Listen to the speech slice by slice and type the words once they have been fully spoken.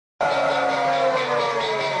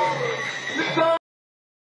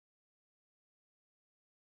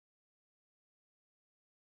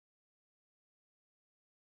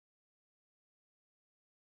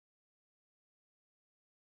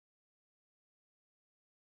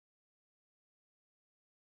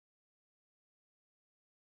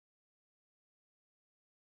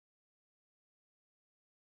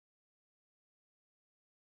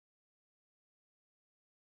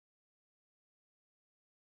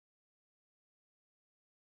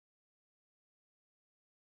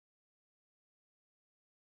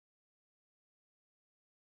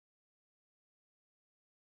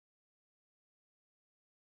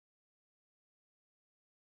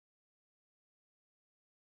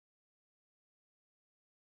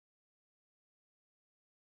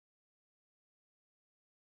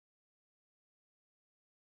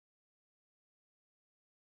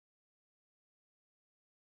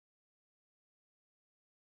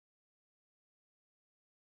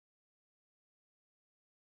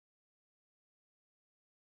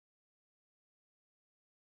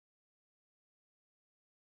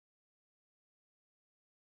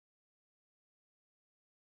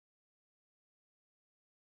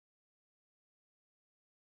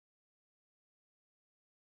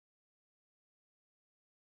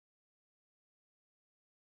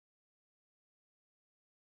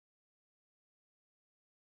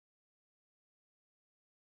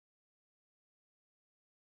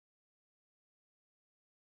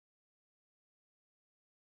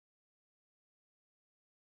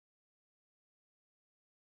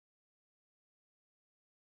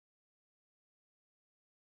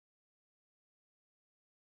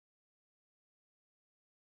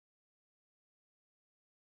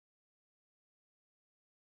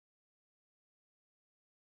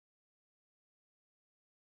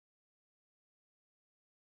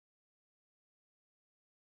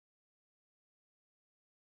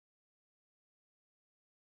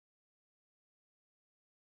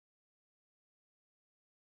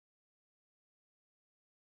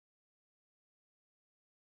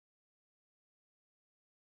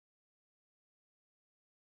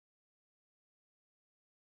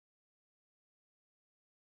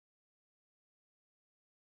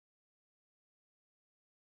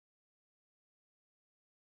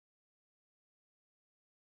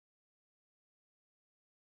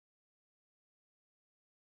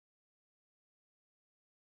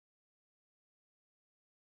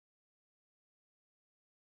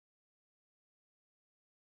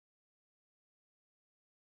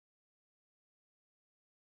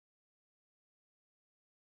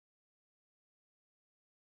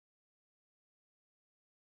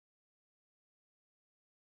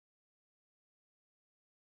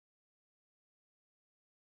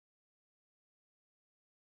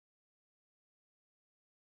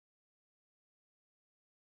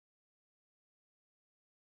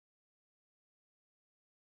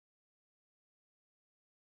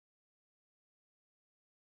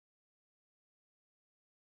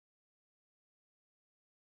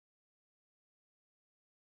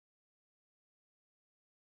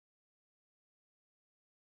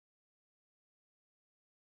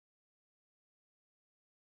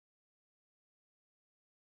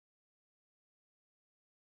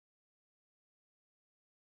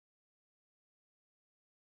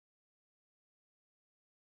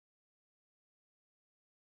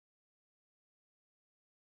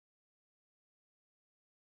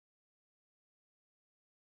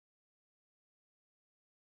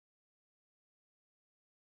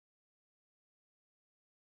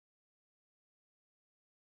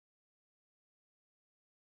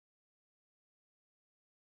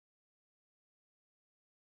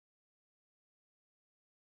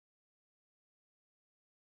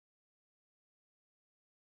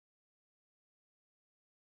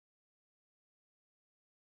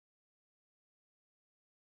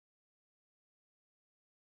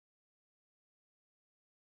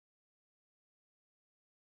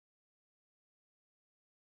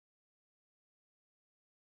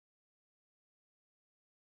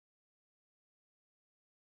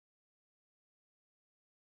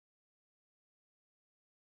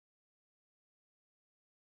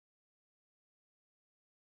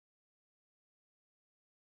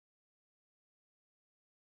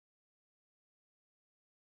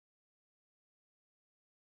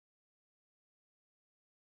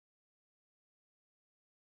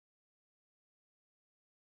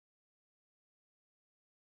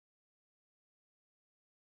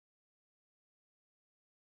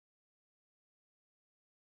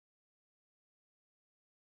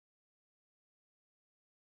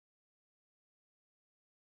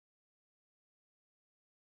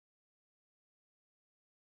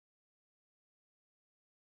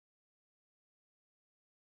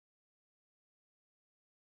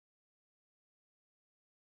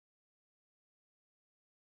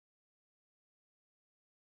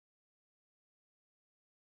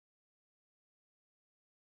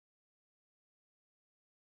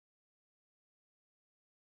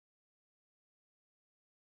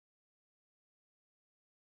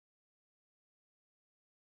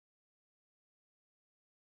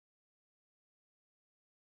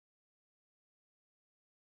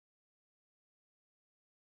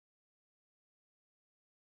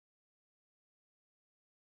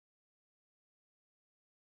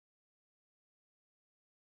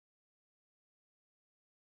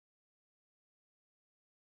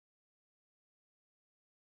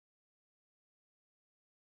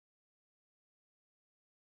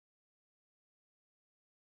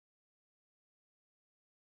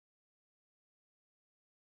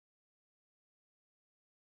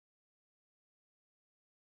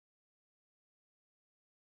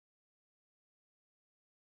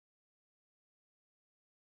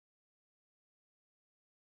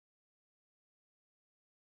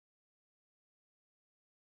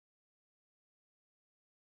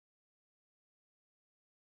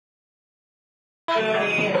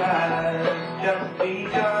journey has just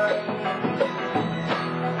begun.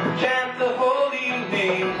 Chant the holy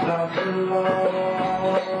names of the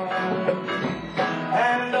Lord,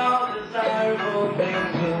 and all desirable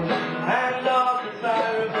things will, and all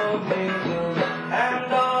desirable things will,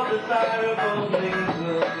 and all desirable things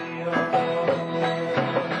will be yours.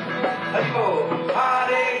 Let's go.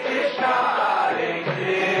 Hare Krishna, Hare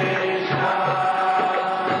Krishna,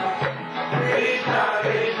 Krishna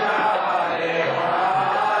Krishna, Hare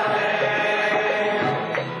Hare,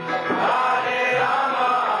 Hare Rama,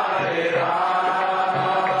 Hare Rama,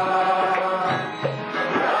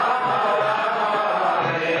 Rama Rama,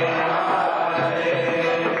 Hare Hare,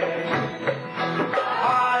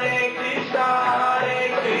 Hare Krishna, Hare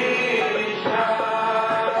Krishna,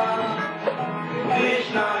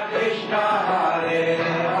 Krishna Krishna, Hare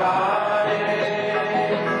Hare,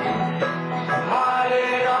 Hare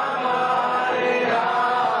Rama, Hare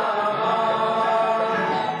Rama,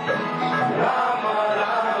 Rama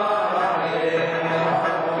Rama, Hare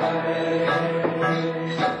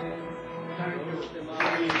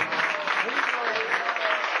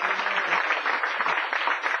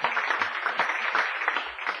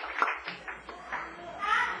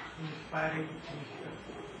Inspiring teacher.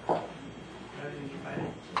 Very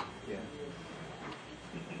inspiring. Yeah.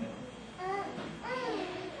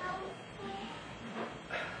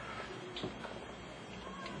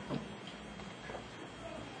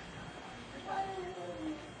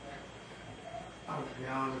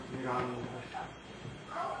 Jnana Nirandasya,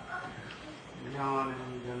 Jnana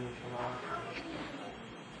Janasarasya,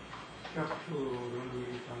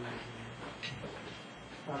 Chakshurunmilitam,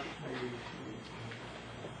 Tasmai Shri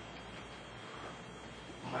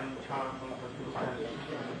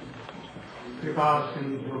Vanchakalpatarubhyasya,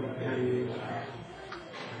 Kripasindhubhyaye,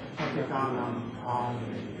 Patitanam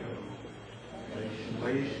Bhavanebhyo,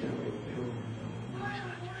 Vaishnavibhyo,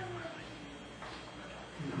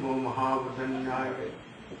 Namo Mahavadanyaya,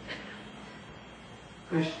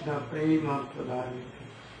 Krishna Prema Pradhanite,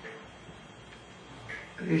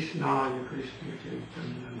 Krishnaya Krishna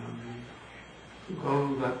Chaitanya Namane,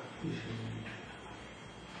 Gaurati Sri.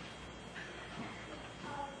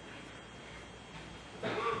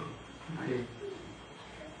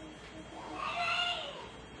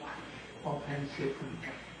 Offensive and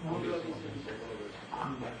humble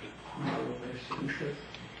obeisances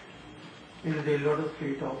in the lotus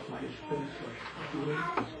feet of my spiritual guru,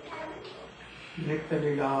 Nitya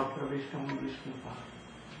Lila Pravishtam Vishnupada,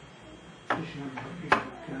 Krishna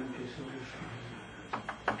Bhaktivedanta solution.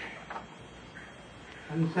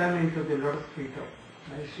 And send into the lotus feet of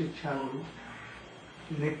my Shiksha Guru,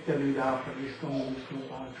 Nitya Lila Pravishtam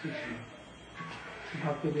Vishnupada, Krishna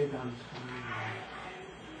Bhaktivedanta.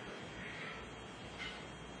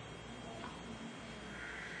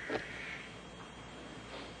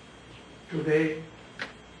 Today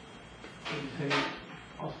is an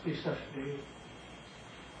auspicious day,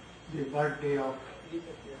 the birthday of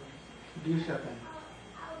disciple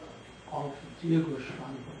of G.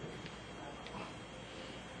 Goswami.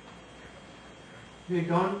 We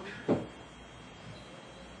don't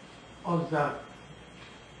observe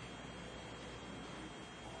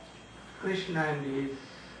Krishna and his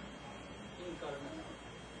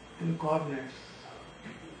incarnates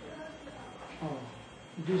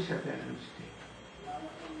disappearance day.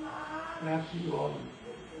 Perhaps you all know.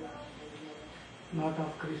 Not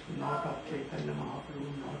of Krishna, not of Chaitanya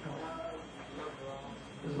Mahaprabhu, not of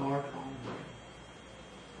the Lord Ram.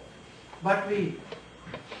 But we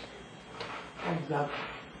observe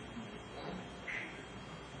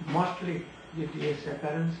mostly the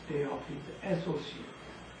disappearance day of his associates.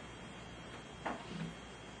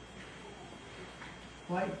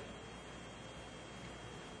 Why?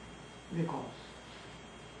 Because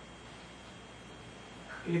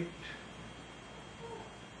it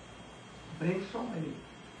brings so many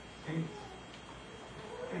things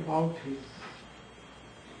about his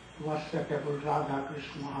worshipable Radha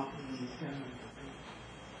Krishna Mahaprabhu Nityananda.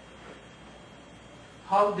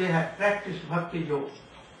 How they have practiced Bhakti Yoga,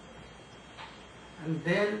 and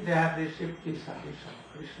then they have received the service of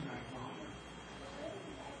Krishna and Mahaprabhu.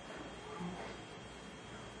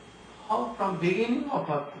 How from beginning of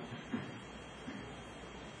Bhakti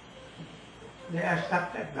they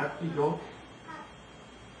accepted Bhakti Yoga,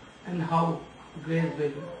 and how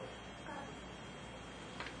gradually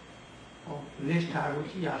of Nishtha,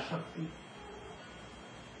 Ruchi, Asakti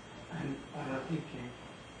and Parati came.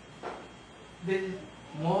 This is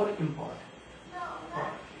more important.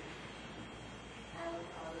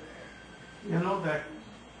 You know that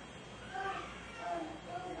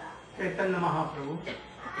Chaitanya Mahaprabhu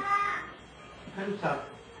himself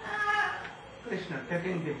Krishna,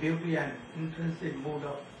 taking the beauty and intrinsic mood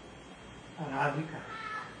of Radhika,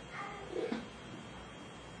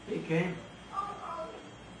 he came.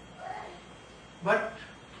 But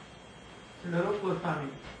Srila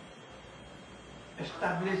Goswami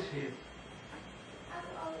established his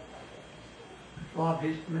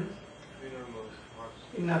swabhist means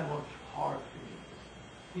innermost heart feelings.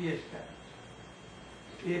 He established.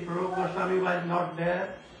 If Srila Goswami was not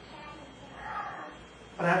there,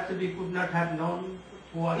 perhaps we could not have known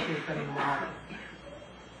who was Chaitanya Mahaprabhu.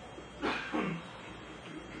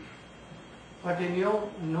 But you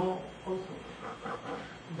know also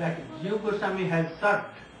that Jiva Goswami has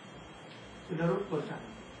served to the Rupa Goswami.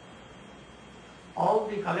 All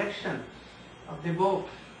the collections of the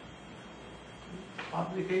books,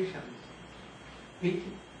 publications, which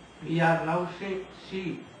we are now see,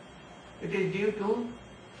 it is due to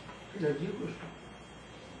the Jiva Goswami.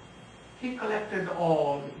 He collected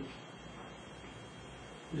all his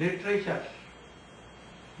literatures.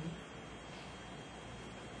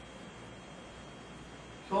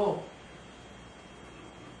 So,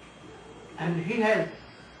 and he has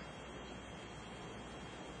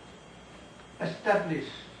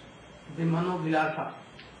established the Manovilasa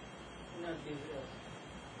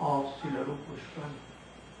of Srila Rupa Goswami.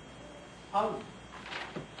 How?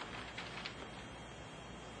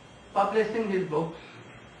 Publishing his books.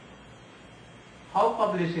 How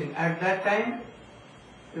publishing? At that time,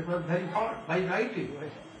 it was very hard. By writing.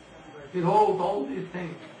 He wrote all these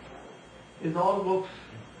things. His all books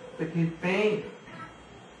with his pen.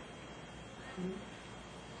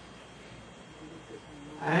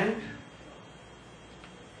 And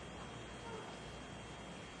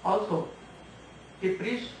also, he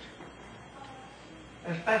preached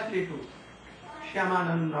especially to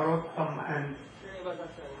Shyamanand, Narottam and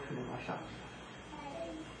Srinivasa.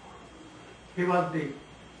 He was the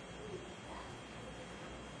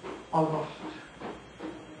almost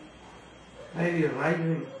very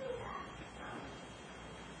rising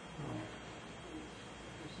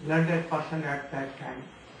learned person at that time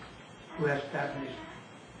who established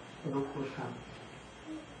Rupa Goswami.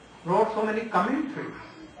 Wrote so many commentaries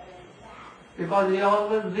because he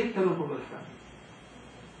always with Rupa Goswami.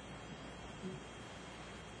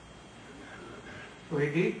 So he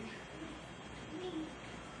did.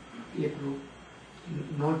 If you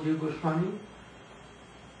know Jiva Goswami,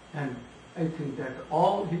 and I think that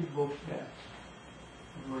all his books there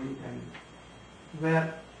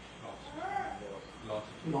were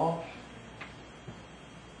lost.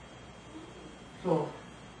 So,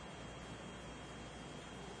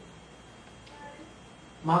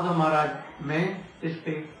 Madhav Maharaj may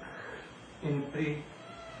speak in brief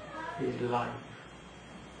his life.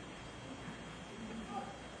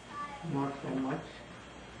 Not so much,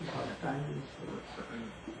 because time is so.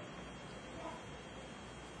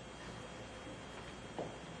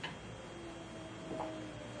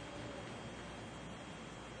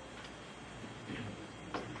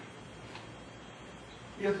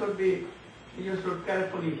 You should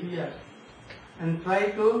carefully hear and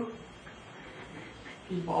try to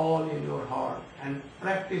keep all in your heart and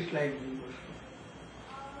practice like we do.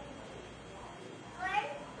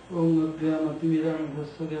 Om Bhaktivedanta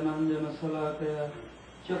Sagamanjana Salakaya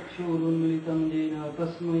Chakshurunmilitam Jena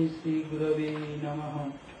Tasmai Sri Gurave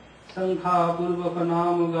Namaha Sankha Purvaka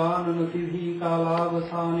Namagananatibhi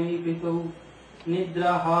Kalavasani Pito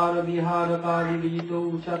Nidrahara Viharakadi Vijito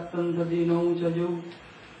Chattanta Dino Chajo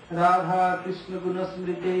Radha Krishna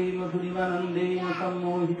Gunasmrite Madhurimanande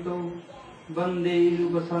Sammohito Vande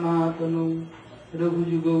Yuga Sanatano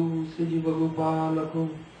Raghujugo Srijivagopalako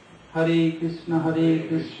Hare Krishna,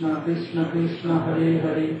 Krishna Krishna, Hare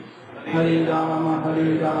Hare, Hare Rama,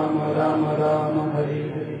 Rama Rama, Hare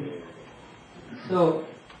Hare. So,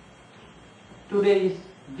 today is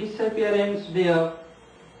disappearance day of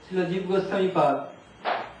Srila Jiva Goswami Pad.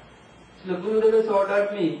 Srila Gurudeva has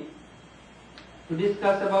ordered me to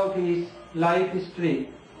discuss about his life history.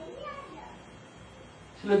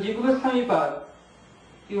 Srila Jiva Goswami Pad,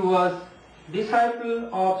 he was disciple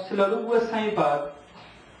of Srila Rupa Goswami Pad.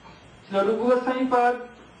 Srila Rupa Goswami Pad,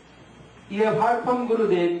 you have heard from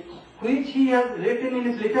Gurudev, which he has written in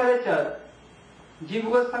his literature.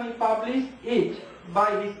 Jiva Goswami published it by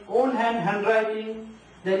his own handwriting.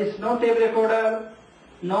 There is no tape recorder,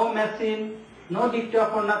 no machine, no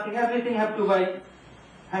dictaphone, nothing. Everything have to by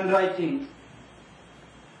handwriting.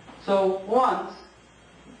 So once,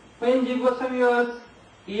 when Jiva Goswami was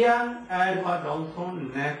young and was also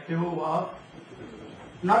nephew of,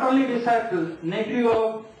 not only disciple, nephew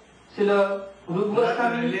of Srila Rupa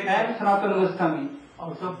Goswami and Sanatana Goswami.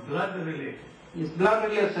 Also blood related. His blood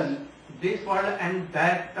relation. this world and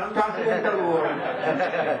that transcendental world.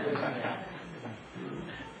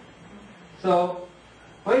 So,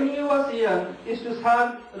 when he was young, he used to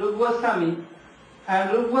serve Rupa Goswami,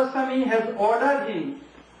 and Rupa Goswami has ordered him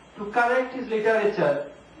to correct his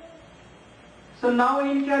literature. So now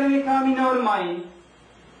it can become in our mind,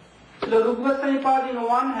 so Rupa Goswami Pad in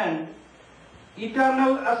one hand,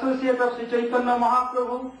 eternal associate of Sri Chaitanya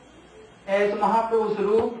Mahaprabhu as Mahaprabhu's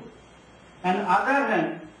Rupa, and other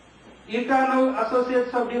hand, eternal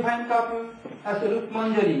associates of divine couple as Rupa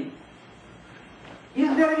Manjari.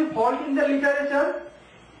 Is there any fault in the literature?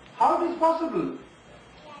 How it is possible?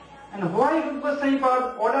 And why Rupa Goswami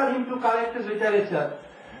Pad ordered him to correct his literature?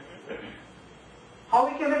 How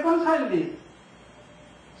we can reconcile this?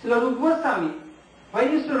 Srila Rupa Goswami, when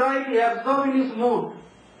he used to write, he absorbed in his mood.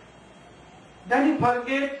 Then he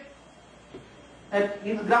forgets that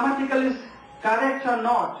his grammatical is correct or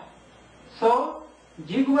not. So,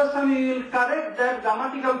 Jiva Goswami will correct that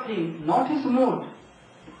grammatical thing, not his mood.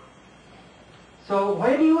 So,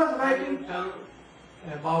 when he was writing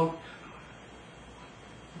about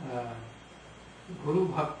Guru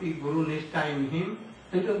Bhakti, Guru Nishtha in him,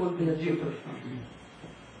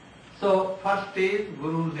 so first is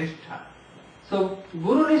Guru Nishtha. So,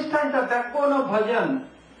 Guru Nishtha is the backbone of bhajan.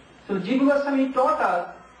 So, Jiva Goswami taught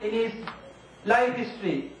us in his life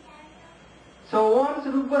history. So, once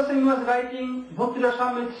Rupa Goswami was writing Bhakti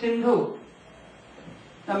Rasamrita Sindhu,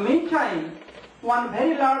 the meantime, one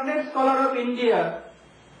very learned scholar of India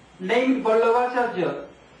named Vallabhacharya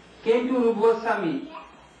came to Rupa Goswami,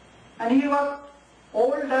 and he was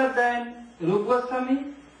older than Rupa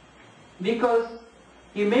Goswami because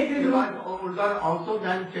he made it. He was older also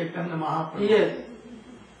than Chaitanya Mahaprabhu. Yes,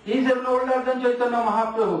 he is even older than Chaitanya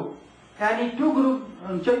Mahaprabhu, and he took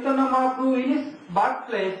Chaitanya Mahaprabhu in his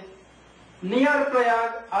birthplace near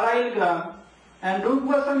Prayag, Arailgram, and Rupa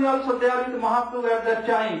Goswami also there with Mahaprabhu at that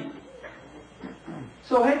time.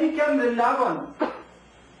 So when he came to Vrindavan,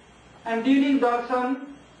 and during darshan,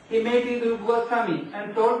 he met with Rupa Goswami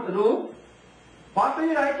and told Rupa, what are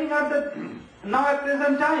you writing at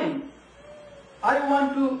present time? I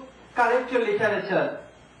want to correct your literature.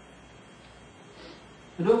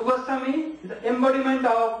 Rupa Goswami, the embodiment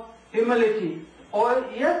of humility. Oh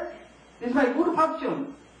yes, this is my good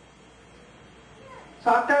fortune. So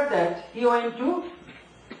after that, he went to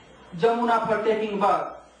Jamuna for taking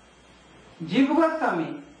bath. Jiva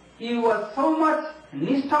Goswami, he was so much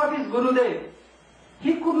nishtha of his Gurudev,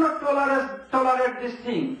 he could not tolerate this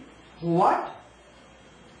thing. What?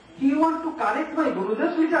 He want to correct my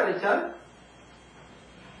Gurudev's literature?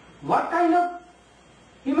 What kind of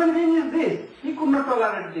human being is this? He could not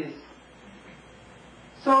tolerate this.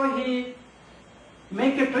 So he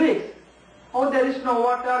make a trick. Oh, there is no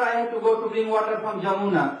water, I have to go to bring water from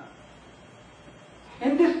Jamuna.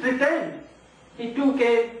 In this pretend, he took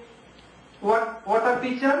a water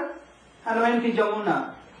pitcher and went to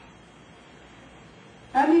Jamuna.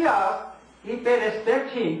 And he asked, he paid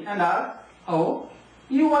respect him and asked, oh,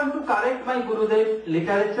 you want to correct my Gurudev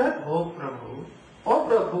literature? Oh Prabhu. Oh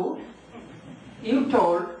Prabhu, you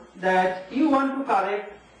told that you want to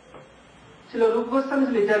correct Srila Rupa Goswami's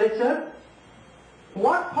literature.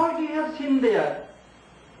 What fault you have seen there?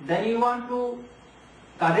 Then you want to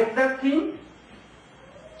correct that thing?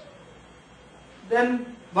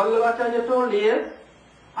 Then Vallabhacharya told, yes,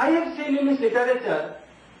 I have seen in his literature,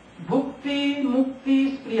 Bhukti,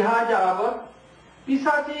 Mukti, Spriha Javat,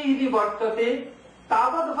 Pisache Hidi Vartate,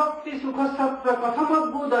 Tavad Bhakti Sukha Satra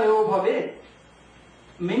Kathamat Budayo Bhave.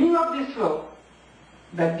 Meaning of this sloka,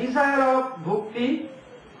 the desire of Bhukti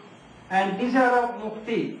and desire of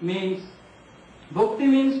Mukti means, Bhukti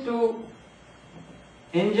means to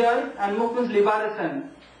enjoy and Mukti means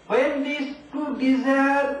liberation. When these two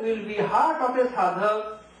desires will be heart of a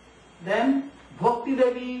sadhak, then Bhakti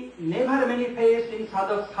Devi never manifests in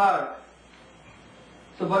sadhak's heart.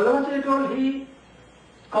 So Vallabhacharya told, he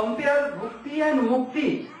compared Bhakti and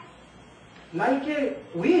Mukti like a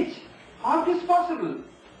witch. How it is possible?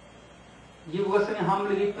 Jiva Goswami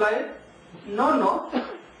humbly replied, no,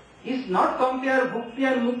 it's not compare Bhakti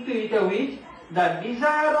and Mukti with a witch. The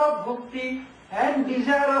desire of Bhakti and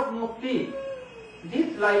desire of Mukti,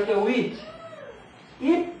 this like a witch.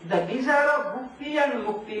 If the desire of Bhakti and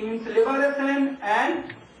Mukti means liberation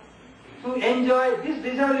and to enjoy, this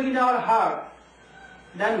desire will be in our heart,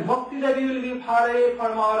 then Bhakti Devi will be far away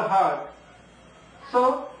from our heart.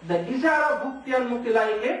 So, the desire of Bhakti and Mukti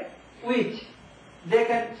like a witch. They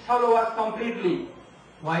can swallow us completely.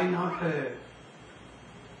 Why not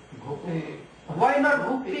Bhakti? Why not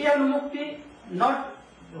Bhakti and Mukti?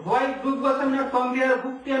 Why Rupa Goswami not compare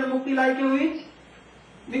Bhakti and Mukti like a witch?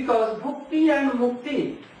 Because Bhakti and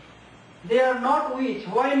Mukti they are not witch.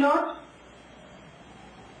 Why not?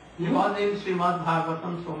 Because in Srimad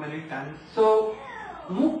Bhagavatam so many times. So,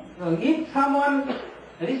 if someone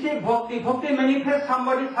receives bhakti, bhakti manifests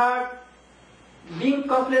somebody's heart, being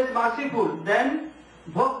causeless, merciful, then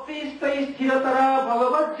bhakti stays thiratara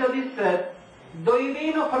bhagavad jadi said,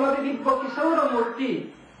 doivena phaladi divya kisora murti,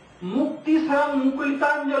 mukti saram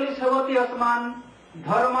mukulitanjali savati asman,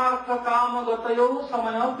 dharmartha kama gatayo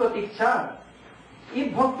samaya pratiksha.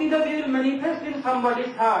 If bhakti devi will manifest in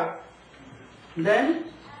somebody's heart, then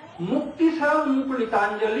mukti saram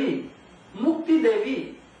mukulitanjali, Mukti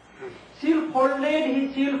Devi, she'll fold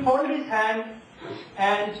his hand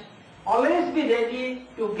and always be ready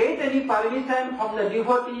to get any permission from the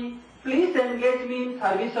devotee. Please engage me in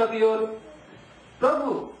service of your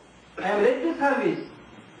Prabhu. I am ready to service.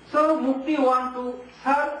 So Mukti want to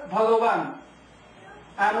serve Bhagavan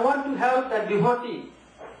and want to help the devotee.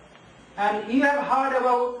 And you have heard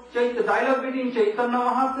about the dialogue between Chaitanya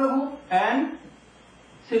Mahaprabhu and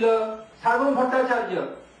Srila Sarvam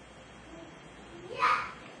Bhattacharya.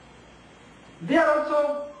 They are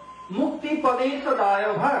also Mukti Padesha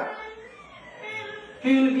Dayabhar.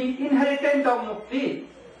 He will be inheritant of Mukti.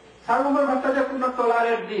 Sarvabhauma Bhattacharya could not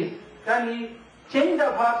tolerate this. Then he changed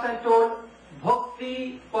the verse and told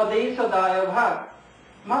Bhakti Padesha Dayabhar.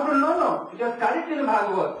 Mahaprabhu, no, it was correct in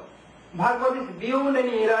Bhagavad. Bhagavad is beyond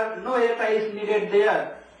any error, no error is needed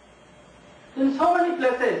there. In so many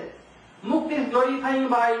places, Mukti is glorifying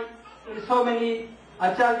by in so many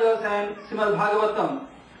Acharyas and Srimad Bhagavatam.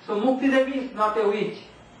 So Mukti Devi is not a witch.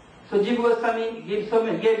 So Jiva Goswami gave so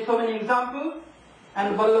many examples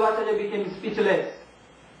and Vallabhacharya became speechless.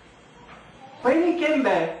 When he came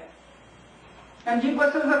back, and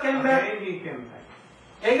Jiva Goswami came back,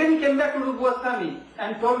 again he came back to Rupa Goswami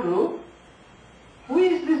and told Rupa, who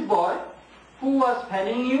is this boy who was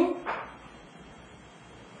fanning you?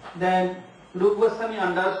 Then Rupa Goswami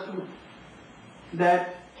understood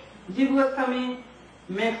that Jiva Goswami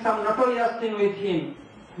makes some notorious thing with him.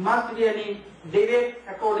 Must be any direct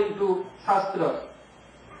according to Shastra.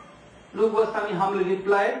 Rupa Goswami humbly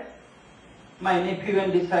replied, my nephew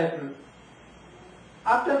and disciple.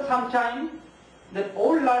 After some time, that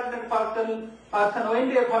old learned person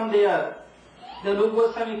went upon there. The Rupa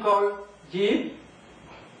Goswami called Jiv.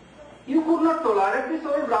 You could not tolerate this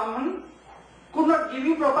old Brahman, could not give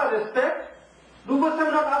you proper respect. Rupa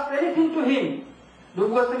Goswami not asked anything to him.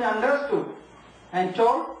 Rupa Goswami understood and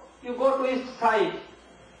told, you go to east side.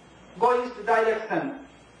 Go east direction.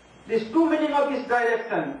 There is two meaning of east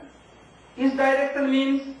direction. East direction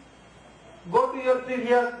means go to your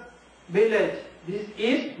previous village. This is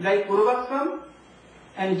east, like Purvashram.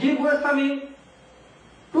 And Jiva Goswami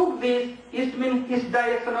took this, east means east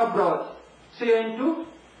direction of Braj. So he went to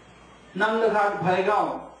Nandaghat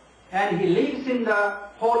Bhaigaon. And he lives in the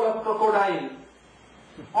hole of crocodile.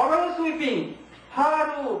 Always weeping,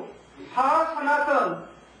 Ha Sanatan,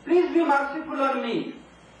 please be merciful on me.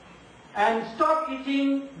 And stop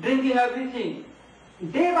eating, drinking everything.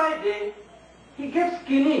 Day by day, he gets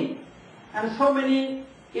skinny and so many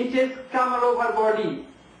itches come all over body.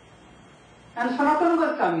 And Sanatana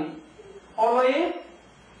Goswami always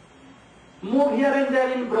move here and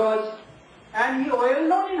there in Braj, and he well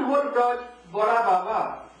known in whole Braj, Bora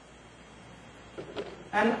Baba.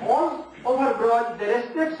 And all over Braj, they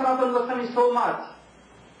respect Sanatana Goswami so much.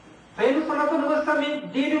 When Sanatana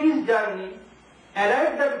Goswami did his journey,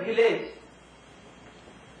 arrived at village,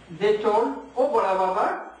 they told, oh Bada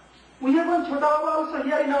Baba, we have one Chota Baba also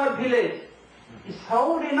here in our village. He is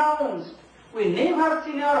so renounced. We never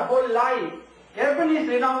seen our whole life. Everyone is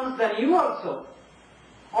renounced than you also.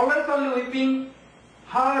 Always only weeping,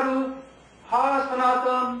 Ha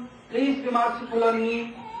Sanatan, please be merciful on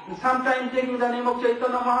me. Sometimes taking the name of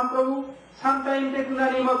Chaitanya Mahaprabhu, sometimes taking the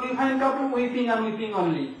name of Divine Kapu, weeping and weeping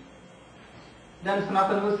only. Then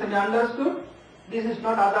Sanatana Goswami understood, this is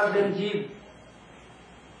not other than Jiva.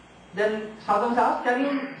 Then sadhus asked, can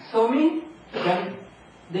you show me? Then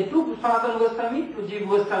they took Sanatana Goswami to Jiva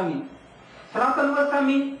Goswami. Sanatana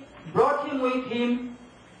Goswami brought him with him,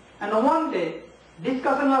 and one day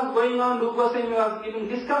discussion was going on, Rupa Goswami was giving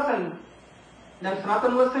discussion. Then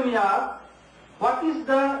Sanatana Goswami asked, what is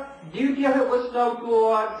the duty of a Vaishnava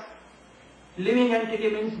towards living entity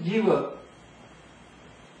means Jiva?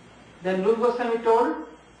 Then Rupa Goswami told,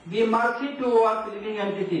 be mercy towards living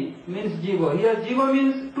entity means Jiva. Here Jiva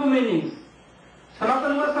means two meanings.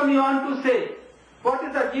 Sanatana Goswami want to say, what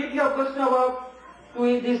is the duty of Vaishnava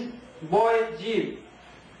to this boy Jiva?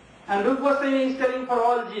 And Rupa Goswami is telling for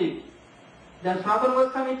all Jiva. Then Sanatana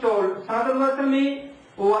Goswami told, Sanatana Goswami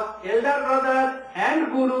was elder brother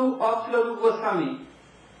and guru of Srila Rupa Goswami.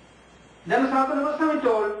 Then Sanatana Goswami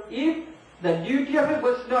told, if the duty of a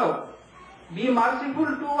Vaishnava be merciful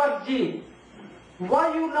towards Jeev,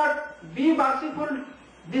 why you not be merciful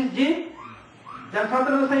this Jeev? Then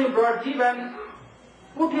Sanatana Goswami brought Jeev and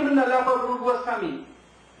put him in the lap of Rupa Goswami.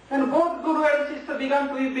 And both Guru and sister began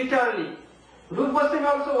to weep bitterly. Rupa Goswami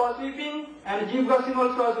also was weeping and Jeev Goswami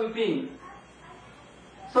also was weeping.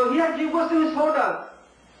 So here Jeev Goswami showed us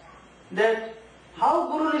that how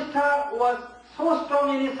Guru Nishtha was so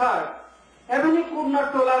strong in his heart. Even he could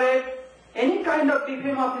not tolerate any kind of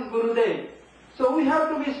defame of his Gurudev. So we have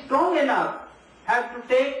to be strong enough, have to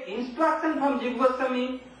take instruction from Jeev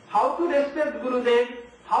Goswami, how to respect Gurudev,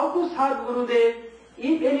 how to serve Gurudev.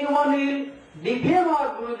 If anyone will defame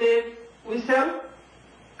our Gurudev, we shall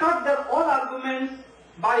cut their all arguments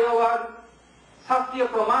by our Shastriya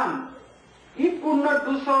Praman. If could not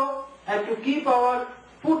do so, have to keep our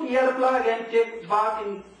foot earplug and take bath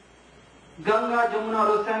in Ganga, Jamuna,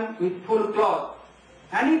 Ocean with full cloth.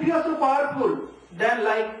 And if you are so powerful, then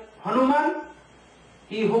like Hanuman,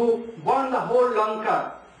 he who burned the whole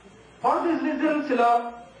Lanka. For this reason,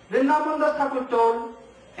 Srila Vrindavan Das Thakur told,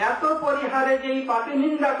 Eto porihare jei papi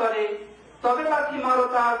ninda kare, tobe lathi maro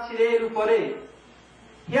tar shirer upore.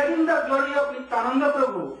 Hearing the glory of Nityananda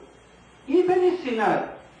Prabhu, if any sinner,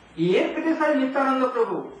 yet criticize Nityananda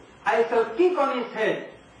Prabhu, I shall kick on his head.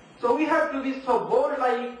 So we have to be so bold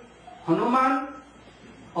like Hanuman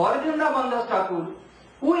or Vrindavan Das Thakur.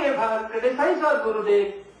 Whoever criticizes our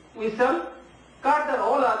Gurudev, we shall cut their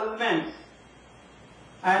all arguments.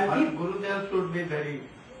 And if Gurudev should be very...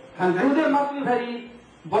 And Gurudev must be very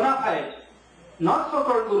bona fide, not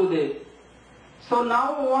so-called Gurudev. So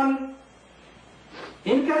now one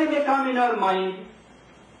inquiry may come in our mind,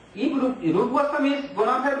 if Rupa Goswami is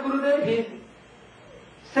bona fide Gurudev, he is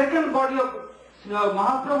second body of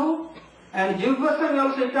Mahaprabhu, and Jeev Goswami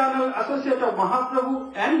also eternal associate of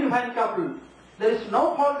Mahaprabhu and divine couple. There is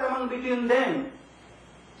no fault among between them.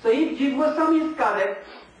 So if Jeev Goswami is correct,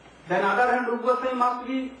 then on the other hand Rupa Goswami must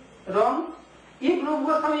be wrong. If Rupa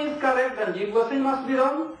Goswami is correct, then Jeev Goswami must be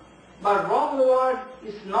wrong. But wrong word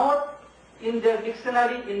is not in their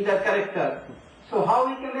dictionary, in their character. So how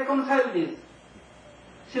we can reconcile this?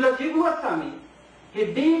 Srila Jeev Goswami,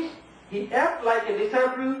 he acts like a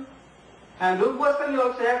disciple, and Rupa Goswami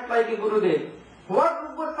also acts like a Gurudev. What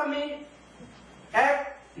Rupa Goswami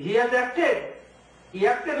he has acted. He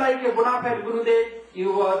acted like a bona fide Gurudev. He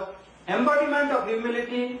was embodiment of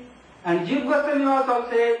humility, and Jeev Goswami was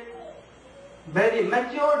also a very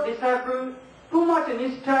mature disciple, too much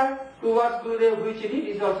nishtha towards Gurudev, which he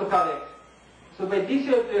did is also correct. So by this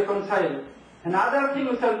you have to reconcile. Another thing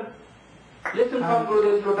we shall listen from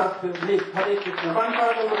Gurudev's lotus feet. Hare Krishna.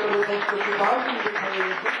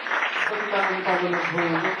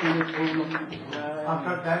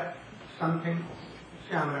 After that, something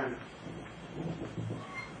Shyamran.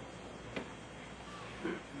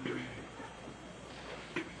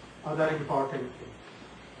 Other important thing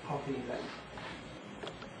of his life.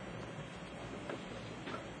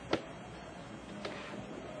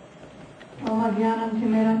 Om Jnanam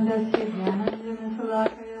Timirandasya Jnananjana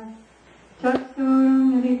Salakaya Chakshuram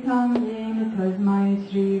Niritam Yena Tasmai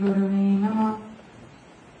Shri Gurave Namah.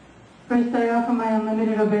 First I offer my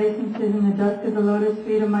unlimited obeisances in the dust of the lotus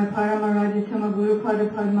feet of my Paramaraja Guru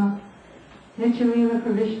Pada Padma, Nityalila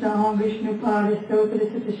Pravishta Om Vishnu Pada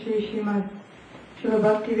Stopadisita Shri Srimad Srila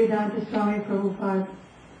Bhaktivedanta Swami Prabhupada.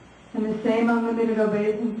 And the same unlimited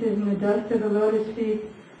obeisances in the dust of the lotus feet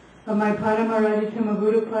of my Paramaraja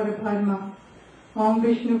Guru Pada Padma, Om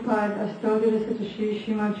Vishnu Pad Astodhirasata Shri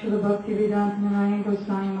Srimad Srila Bhaktivedanta Narayan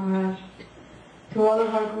Goswami Maharaj, to all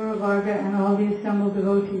of our Guru Varga and all the assembled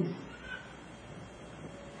devotees.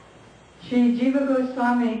 Sri Jiva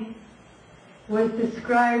Goswami was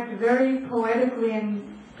described very poetically and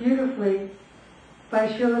beautifully by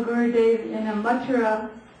Srila Gurudev in a Mathura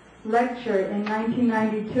lecture in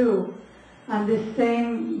 1992 on this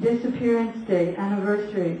same disappearance day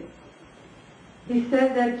anniversary. He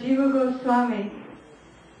said that Jiva Goswami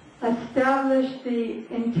established the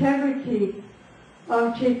integrity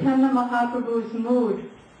of Chaitanya Mahaprabhu's mood,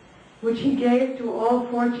 which he gave to all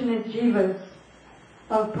fortunate jivas,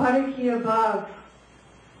 of Parakya Bhav,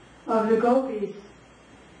 of the gopis,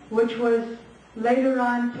 which was later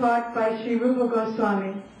on taught by Sri Rupa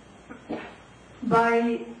Goswami,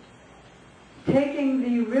 by taking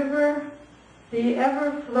the river, the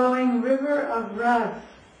ever-flowing river of Ras,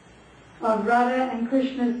 of Radha and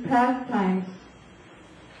Krishna's pastimes,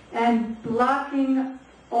 and blocking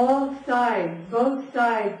all sides, both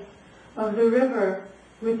sides of the river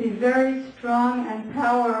with the very strong and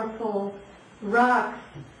powerful rocks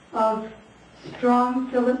of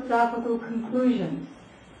strong philosophical conclusions.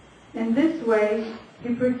 In this way,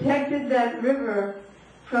 he protected that river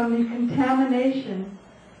from the contamination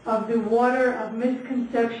of the water of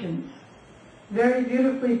misconceptions. Very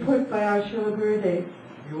beautifully put by our Srila Gurudev.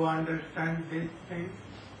 You understand this thing?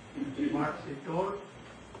 What she told?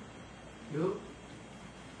 You?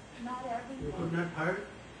 Not everyone. You could not heard?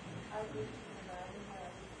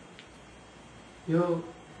 You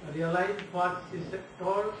realize what she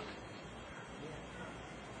told?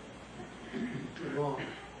 No.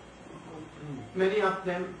 Many of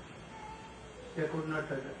them, they could not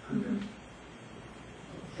understand.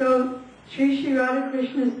 So, Sri Sri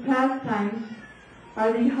Radhakrishna's pastimes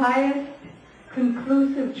are the highest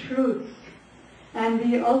conclusive truths and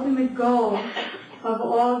the ultimate goal of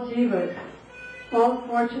all jivas, all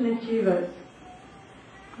fortunate jivas.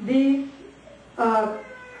 These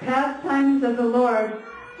pastimes of the Lord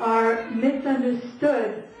are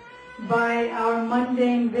misunderstood by our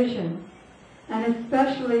mundane vision, and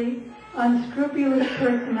especially unscrupulous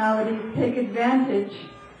personalities take advantage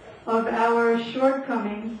of our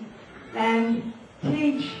shortcomings and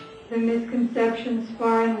teach the misconceptions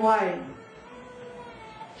far and wide.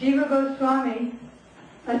 Jiva Goswami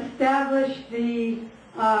established the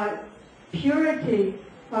purity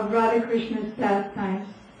of Radha Krishna's pastimes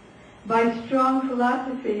by strong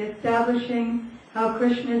philosophy, establishing how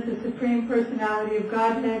Krishna is the Supreme Personality of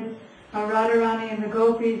Godhead, how Radharani and the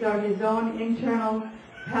Gopis are his own internal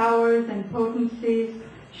powers and potencies,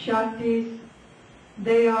 shaktis.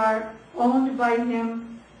 They are owned by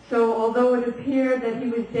him, so although it appeared that he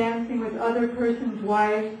was dancing with other persons'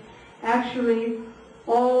 wives, actually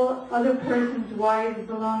all other persons' wives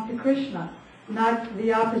belong to Krishna, not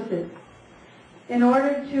the opposite. In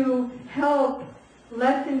order to help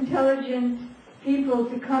less intelligent people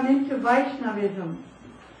to come into Vaishnavism,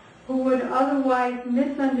 who would otherwise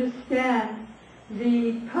misunderstand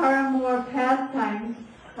the paramour pastimes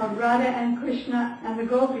of Radha and Krishna and the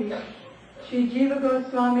Gopis, Sri Jiva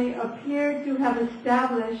Goswami appeared to have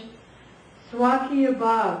established Swakiya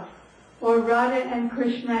Bhav, or Radha and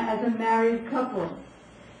Krishna as a married couple.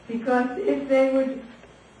 Because if they would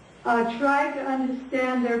try to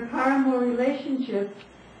understand their paramour relationship,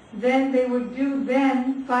 then they would do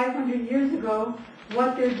then, 500 years ago,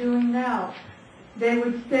 what they're doing now. They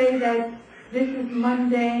would say that this is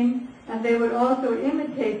mundane, and they would also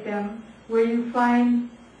imitate them, where you find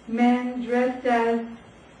men dressed as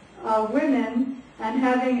women and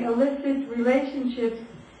having illicit relationships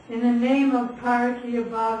in the name of Parakiya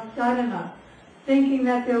Bhav sadhana, thinking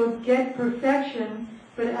that they'll get perfection,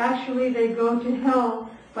 but actually they go to hell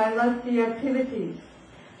by lusty activities.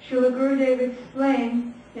 Srila Gurudev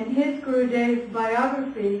explained in his Gurudev's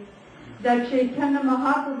biography that Chaitanya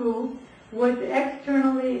Mahaprabhu was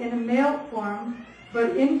externally in a male form,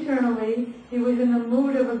 but internally he was in the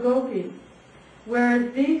mood of a gopi.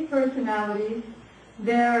 Whereas these personalities,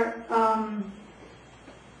 they're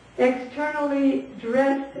externally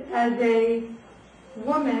dressed as a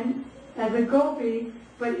woman, as a gopi,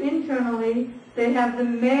 but internally they have the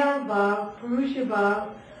male bhav, purusha bhav,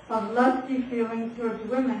 of lusty feelings towards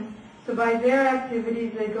women, so by their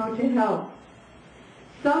activities they go to hell.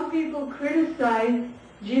 Some people criticized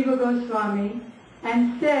Jiva Goswami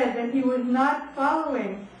and said that he was not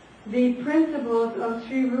following the principles of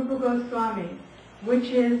Sri Rupa Goswami, which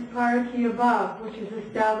is Parakiya Bhav, which is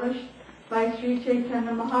established by Sri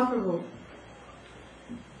Chaitanya Mahaprabhu.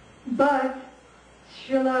 But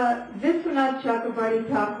Srila Vishwanath Chakrabarti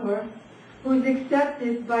Thakur, who is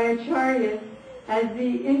accepted by Acharyas as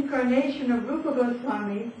the incarnation of Rupa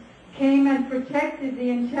Goswami, came and protected the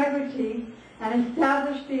integrity and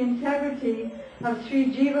established the integrity of Sri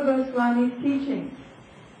Jiva Goswami's teachings.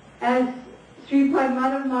 As Sri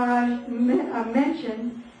Padmadhav Maharaj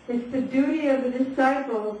mentioned, it's the duty of the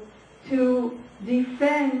disciple to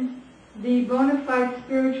defend the bona fide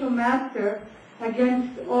spiritual master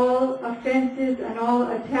against all offenses and all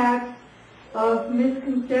attacks of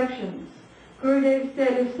misconceptions. Gurudev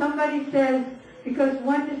said, if somebody says, because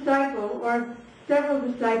one disciple or several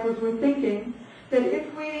disciples were thinking that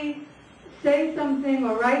if we say something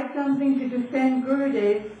or write something to defend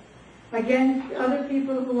Gurudev against other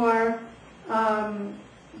people who are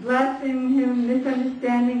blaspheming him,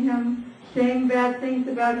 misunderstanding him, saying bad things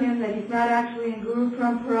about him, that he's not actually in Guru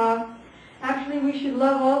Parampara. Actually, we should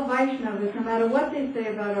love all Vaishnavas, no matter what they say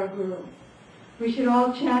about our Guru. We should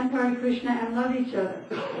all chant Hare Krishna and love each other,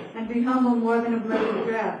 and be humble more than a blade of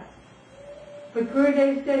grass. But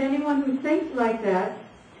Gurudev said, anyone who thinks like that,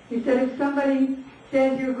 he said, if somebody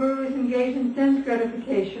says your Guru is engaged in sense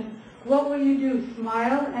gratification, what will you do,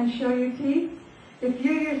 smile and show your teeth? If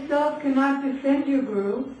you yourself cannot defend your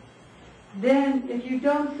Guru, then if you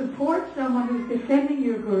don't support someone who's defending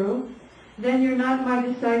your Guru, then you're not my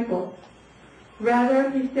disciple. Rather,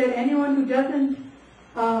 he said, anyone who doesn't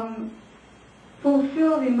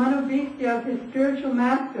fulfill the manobhikti of his spiritual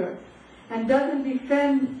master and doesn't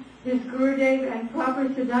defend his Gurudev and proper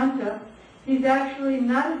Siddhanta, he's actually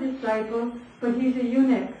not a disciple, but he's a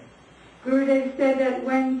eunuch. Gurudev said that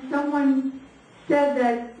when someone said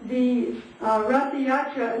that the Ratha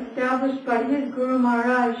Yatra established by his Guru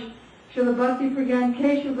Maharaj, Srila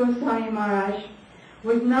Bhaktivedanta Goswami Maharaj,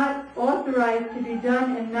 was not authorized to be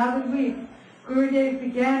done in Navadvip, Gurudev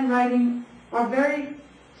began writing very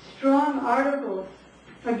strong articles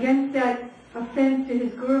against that offense to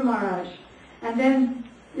his Guru Maharaj. And then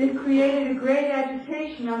it created a great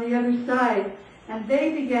agitation on the other side, and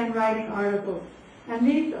they began writing articles. And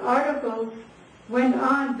these articles went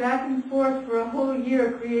on back and forth for a whole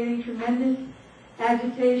year, creating tremendous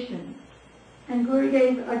agitation. And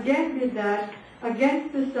Gurudev again did that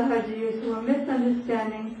against the Sahajiyas who were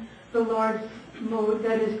misunderstanding the Lord's mood,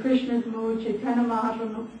 that is Krishna's mood, Chaitanya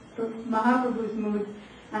Mahaprabhu's mood,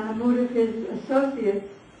 and the mood of his associates,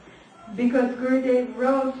 because Gurudev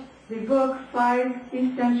wrote the book 5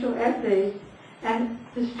 Essential Essays and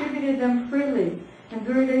distributed them freely. And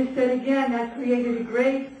Gurudev said again that created a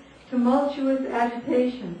great tumultuous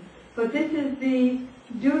agitation. But this is the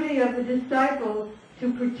duty of the disciple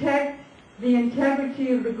to protect the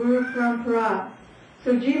integrity of the Guru Parampara.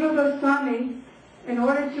 So Jiva Goswami, in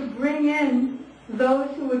order to bring in those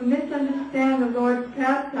who would misunderstand the Lord's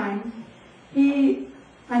pastimes,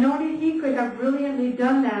 and only he could have brilliantly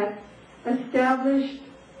done that, established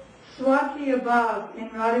Swati Abhav in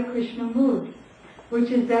Radha Krishna mood, which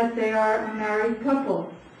is that they are a married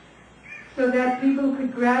couple, so that people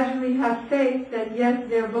could gradually have faith that yes,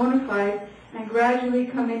 they're bona fide, and gradually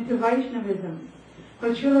come into Vaishnavism.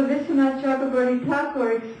 But Srila Vishwanath Chakrabarti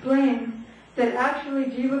Thakur explained that actually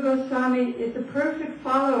Jiva Goswami is the perfect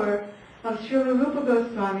follower of Srila Rupa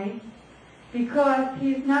Goswami, because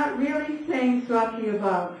he's not really saying Swati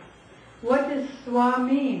Abhav. What does Swa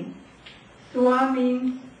mean? Swa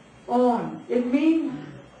means own. It means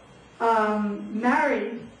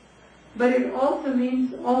married, but it also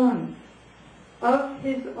means own, of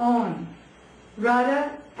his own.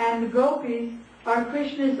 Radha and the gopis are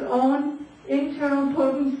Krishna's own internal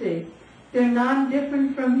potency. They're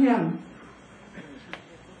non-different from him.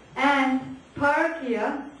 And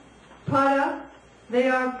Parakya, Para, they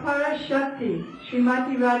are Parashakti.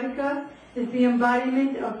 Srimati Radhika is the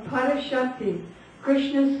embodiment of Parashakti,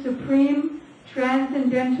 Krishna's supreme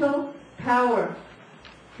transcendental power,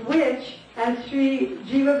 which, as Sri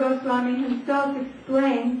Jiva Goswami himself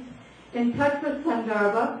explains in Tattva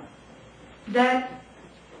Sandarbha, that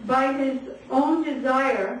by his own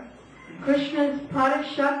desire, Krishna's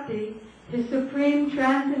Parashakti, his supreme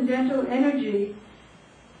transcendental energy,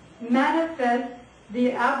 manifests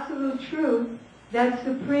the absolute truth, that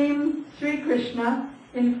supreme Sri Krishna,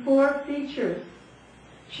 in 4 features.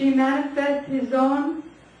 She manifests his own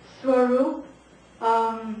Swarup,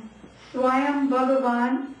 Swayam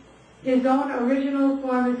Bhagavan, his own original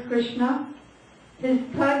form is Krishna, his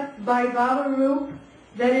Tat by Bhava Rup,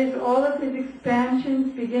 that is all of his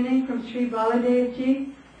expansions beginning from Sri Baladev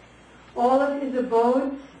Ji, all of his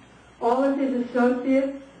abodes, all of his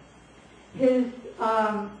associates, his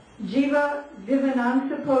Jiva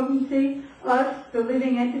Vivanansa potency, us, the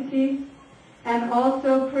living entities, and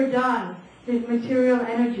also Pradhan, his material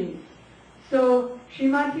energies. So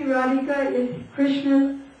Srimati Radhika is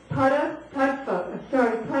Krishna's Pada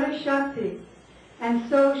Shakti, and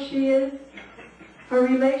so she is, her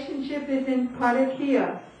relationship is in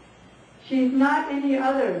Padakiya. She's not any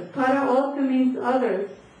others. Pada also means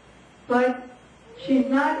others, but she's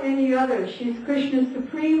not any other. She's Krishna's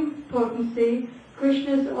supreme potency,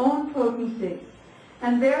 Krishna's own potency.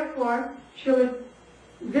 And therefore, Srila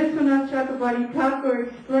Vishwanath Chakrabarti Thakur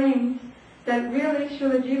explains that really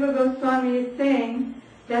Srila Jiva Goswami is saying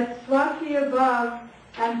that Swati Abhav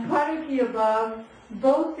and Paraki Abhav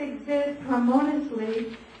both exist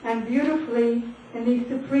harmoniously and beautifully in the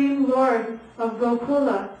Supreme Lord of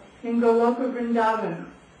Gokula in Goloka Vrindavan.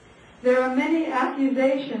 There are many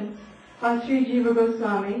accusations of Sri Jiva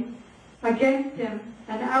Goswami against him,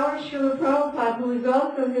 and our Srila Prabhupada, who is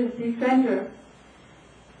also his defender,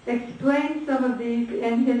 explains some of these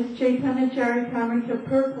in his Chaitanya Charitamrita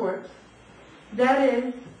purports. That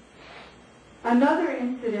is another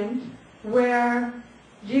incident where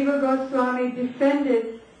Jiva Goswami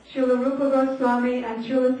defended Srila Rupa Goswami and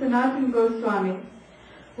Srila Sanatana Goswami,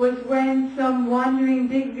 was when some wandering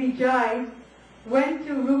Digvijay went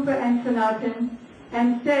to Rupa and Sanatana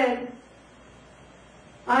and said,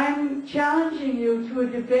 I'm challenging you to a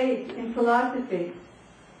debate in philosophy.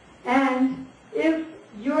 And if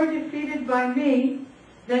you're defeated by me,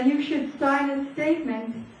 then you should sign a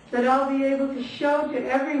statement that I'll be able to show to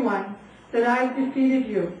everyone that I've defeated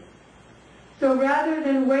you. So rather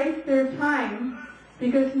than waste their time,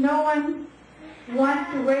 because no one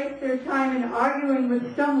wants to waste their time in arguing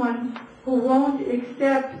with someone who won't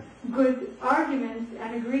accept good arguments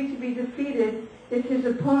and agree to be defeated if his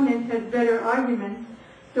opponent has better arguments.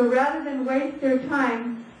 So rather than waste their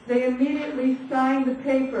time, they immediately sign the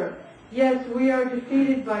paper. Yes, we are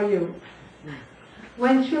defeated by you.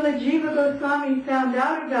 When Srila Jiva Goswami found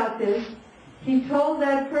out about this, he told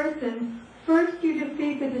that person, first you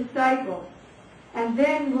defeat the disciple, and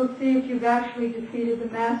then we'll see if you've actually defeated the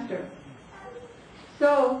master.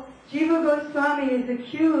 So Jiva Goswami is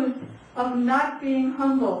accused of not being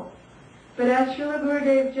humble. But as Srila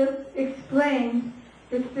Gurudev just explained,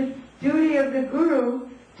 it's the duty of the Guru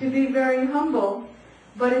to be very humble,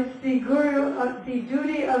 but it's the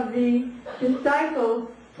duty of the disciple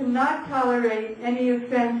to not tolerate any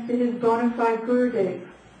offense to his bona fide Gurudev.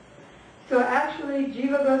 So actually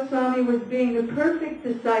Jiva Goswami was being the perfect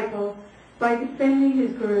disciple by defending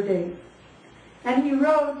his Gurudev. And he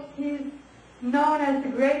wrote, he's known as the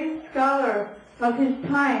greatest scholar of his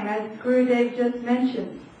time, as Gurudev just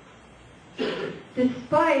mentioned.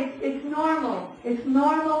 Despite, it's normal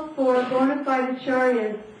for bona fide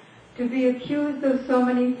acharyas to be accused of so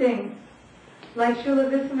many things. Like Srila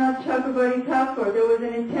Vishwanath Chakravarti Thakur, there was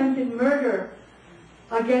an attempted murder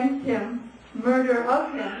against him, murder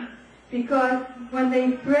of him, because when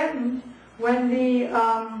they threatened, when the,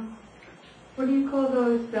 what do you call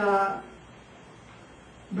those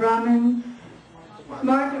Brahmins?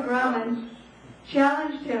 Smarta Brahmins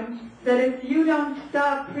challenged him that if you don't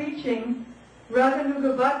stop preaching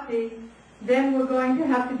Raganuga Bhakti, then we're going to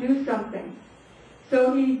have to do something.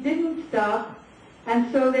 So he didn't stop, and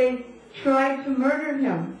so they tried to murder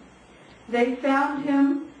him. They found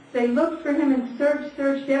him, they looked for him and searched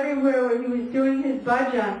everywhere where he was doing his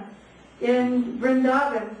bhajan in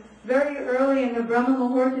Vrindavan, very early in the Brahma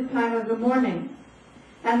Muhurta time of the morning.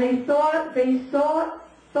 And they thought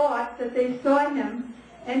that they saw him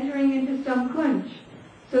entering into some kunj.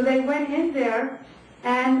 So they went in there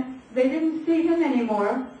and they didn't see him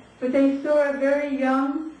anymore, but they saw a very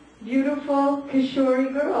young, beautiful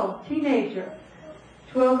Kishori girl, teenager,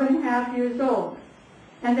 12 and a half years old.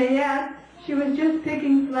 And they asked, she was just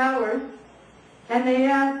picking flowers, and they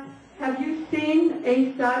asked, have you seen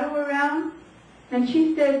a sadhu around? And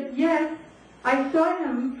she said, yes, I saw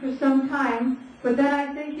him for some time, but then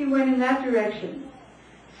I think he went in that direction.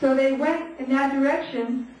 So they went in that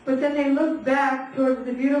direction, but then they looked back towards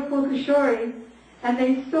the beautiful Kishori, and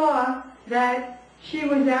they saw that she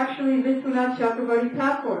was actually Vishwanath Chakravarti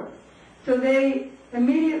Thakur. So they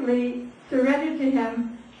immediately surrendered to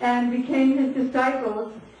him and became his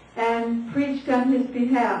disciples and preached on his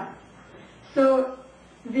behalf. So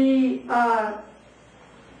the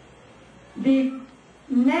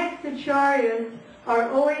next acharyas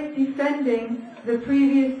are always defending the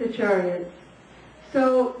previous acharyas.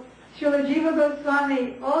 So Srila Jiva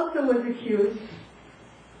Goswami also was accused,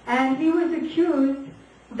 and he was accused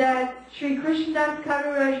that Sri Krishnadas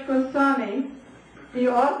Kaviraj Goswami, the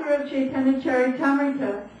author of Chaitanya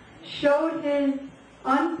Charitamrita, showed his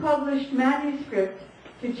unpublished manuscript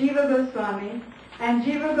to Jiva Goswami, and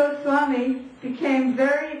Jiva Goswami became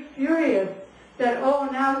very furious that, oh,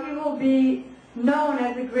 now he will be known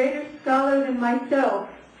as a greater scholar than myself.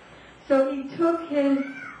 So he took his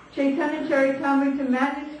Chaitanya Charitamrita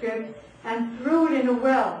manuscript and threw it in a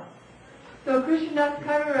well. So Krishnadas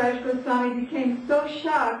Kaviraj Goswami became so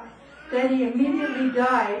shocked that he immediately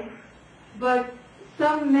died, but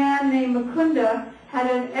some man named Mukunda had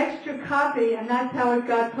an extra copy, and that's how it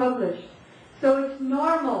got published. So it's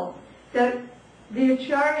normal that the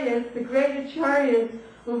acharyas, the great acharyas,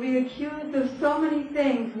 will be accused of so many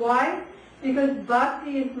things. Why? Because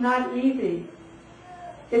bhakti is not easy.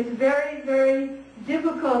 It's very, very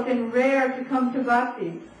difficult and rare to come to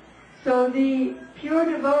bhakti. So the pure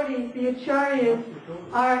devotees, the acharyas,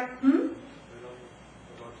 are...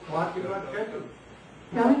 What you are telling?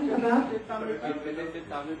 Tell me about? This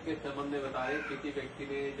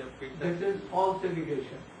is false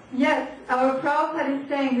allegation. Yes, our Prabhupada is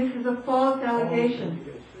saying this is a false allegation.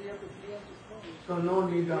 So no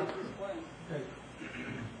need of...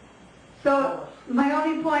 So my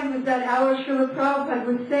only point was that our Srila Prabhupada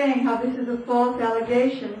was saying how this is a false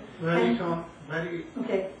allegation. Very short, very...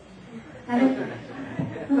 Okay. And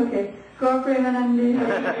it's, okay. Gaur Premanandi.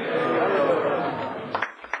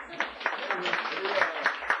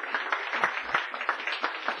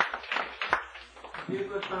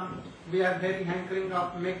 People Goswami, we are very hankering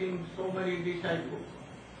of making so many disciples.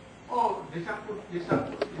 Oh, disciples.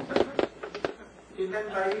 Even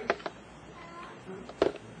by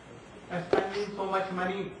spending so much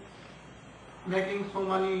money, making so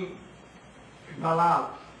many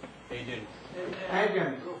dalals, agents,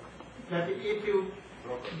 that if you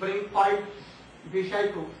bring 5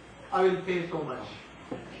 disciples, I will pay so much.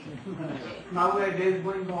 Nowadays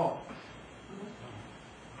going on.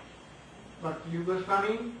 But you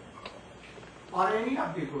Goswami, or any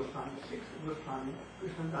of the Goswami, 6 Goswami,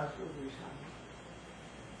 Krishnadas Goswami,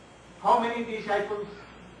 how many disciples?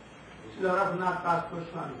 Srila Raghunath Das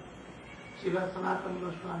Goswami, Srila Sanatana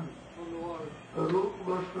Goswami, Rup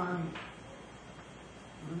Goswami,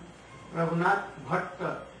 Raghunath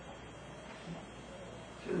Bhatta.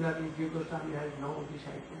 Srila Vijay Goswami has no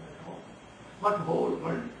disciple at all. But whole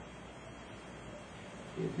world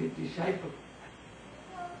is the disciple.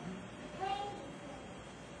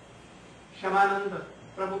 Shamananda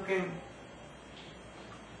Prabhu came,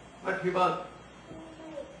 but he was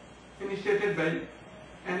initiated by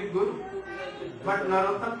any guru. But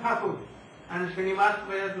Narottam Thakur and Srinivas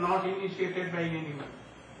were not initiated by anyone.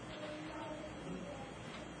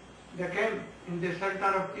 They came in the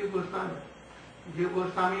center of Jiva Goswami. Jiva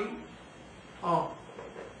Goswami,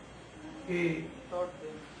 he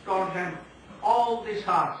taught them all the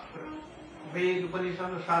Shastra, Ved,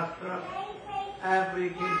 Upanishad, Shastra,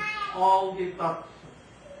 everything, all the thoughts.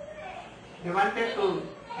 They wanted to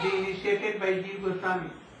be initiated by Jiva Goswami,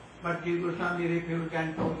 but Jiva Goswami refused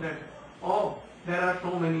and told that, oh, there are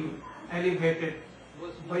so many elevated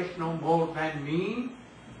Vaishnava more than me.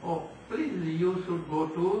 Oh, please, you should go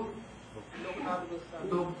to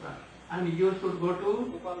Loknath, and you should go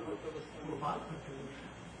to Gopal Bhatta.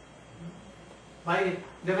 Why?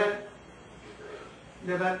 They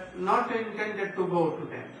were not intended to go to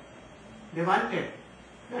them. They wanted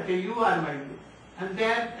that you are my guru, and they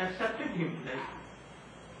had accepted him like that.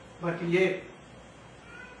 But yet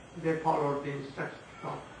they followed the instructions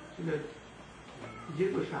of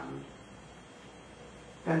Jiva Goswami.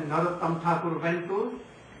 Then Narottam Thakur went to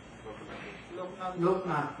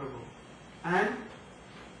Loknath Prabhu and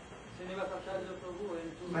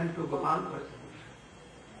went to Gopal Bhatta.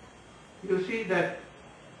 You see that,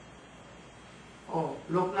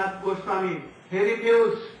 Loknath Goswami, he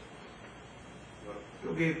refused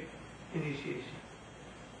to give initiation.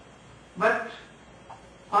 But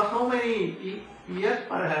for so many years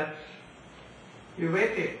perhaps, he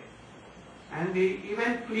waited and he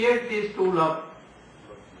even cleared this tool of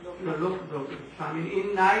Loknath Goswami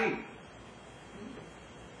in night.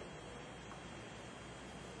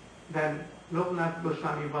 Then Loknath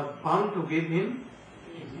Goswami was bound to give him.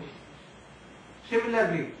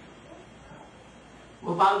 Similarly,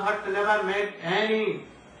 Gopal Bhatta never made any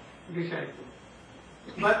disciple.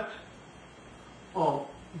 But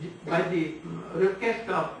by the request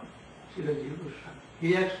of Srila Jiva Goswami,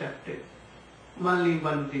 he accepted only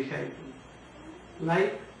one disciple,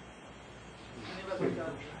 like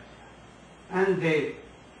and they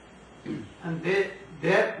 2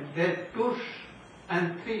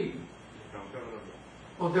 and 3,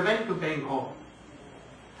 they went to Bengal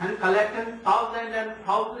and collected thousands and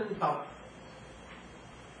thousands of.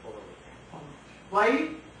 Why?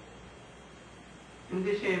 In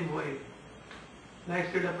the same way,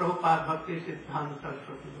 like Srila Prabhupada Bhaktivedanta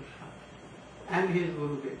Saraswati Goswami and his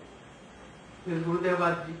Gurudev. His Gurudev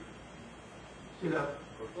was Srila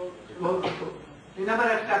Goswami. He never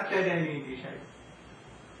accepted any disciple.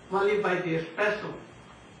 Only by the special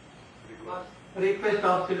request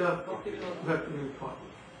of Srila Bhaktivedanta.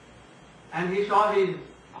 And he saw his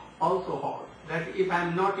also hard, that if I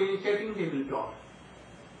am not initiating, they will die.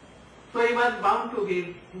 So he was bound to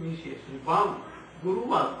give initiation. Bound. Guru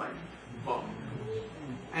was bound.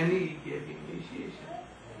 And he gave initiation.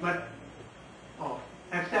 But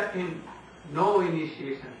accept him, no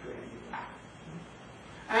initiation to anyone.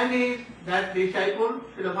 And that disciple,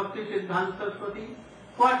 Srila Bhaktivedanta Saraswati,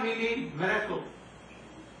 what he did? Miracle.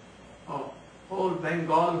 Whole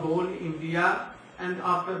Bengal, whole India, and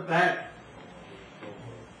after that,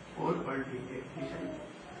 whole world he gave disciple.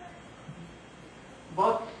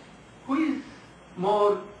 But who is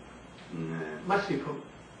more merciful,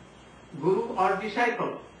 Guru or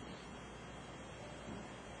disciple?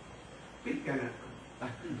 We cannot.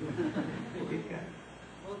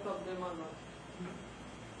 Both of them are not.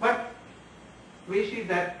 But we see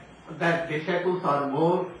that disciples are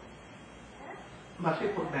more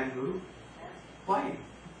merciful than Guru. Why?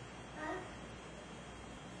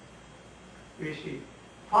 We see,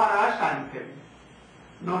 for us I am telling,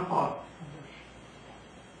 not for others.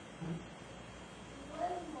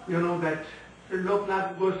 You know that Sri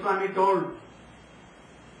Loknath Goswami told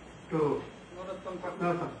to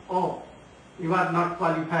Narottam, oh, you are not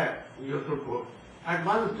qualified, you should go at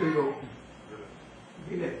once to your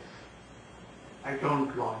village. I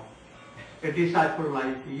don't like a disciple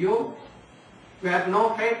like you have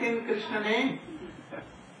no faith in Krishna name.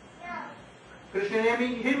 Krishna name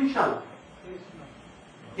is himself.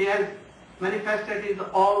 He has manifested his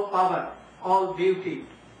all power, all beauty,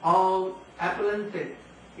 all appearances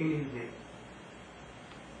in his name.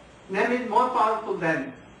 Name is more powerful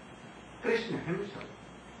than Krishna himself.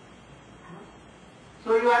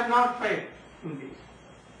 So you have not faith in this.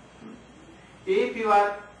 If you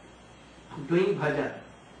are doing bhajan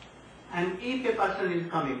and if a person is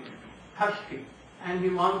coming thirsty and he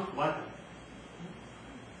wants water,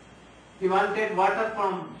 he wanted water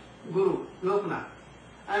from Guru Loknath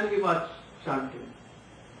and he was chanting.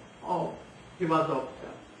 Oh, he was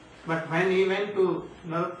observed. But when he went to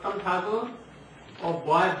Narottam Thakur, or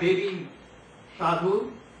boy baby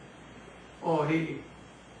sadhu, or he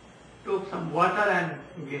took some water and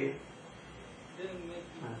gave.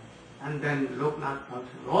 And then Loknath said,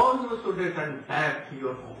 oh, you should return back to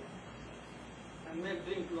your home. And make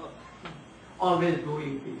drink lot. Always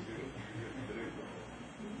doing these things.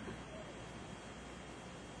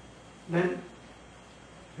 Then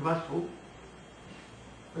he was so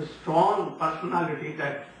a strong personality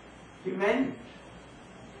that he went,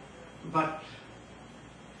 but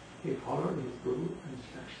he followed his Guru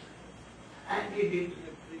instruction. And he did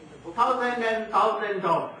thousands and thousands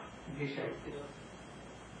of disciples.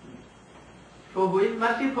 So who is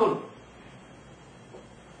merciful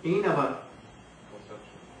in our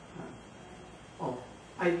oh,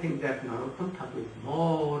 I think that Narottam Thakur is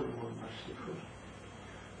more and more merciful.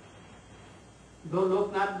 Though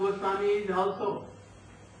Loknath Goswami is also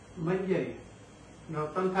Manjari,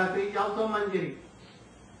 Narottam Thakur is also Manjari.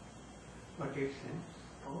 But it seems,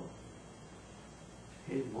 oh,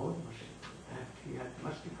 he is more merciful, that he has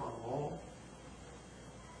mercy for all.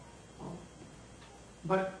 Oh.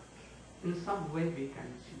 But in some way we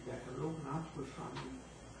can see that Loknath Goswami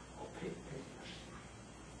of faith is merciful.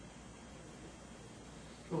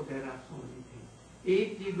 So there are so many things.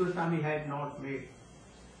 If Ji Goswami had not made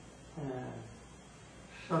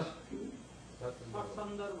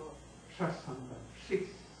Satsandarbha, 6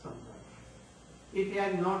 Sandarbha, if he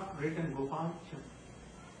had not written Gopal Chand,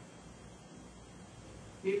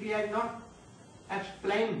 if he had not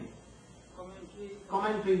explained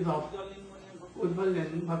commentaries of Ujjval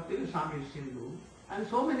Bhaktivedanta Sindhu and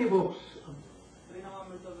so many books,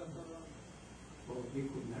 so we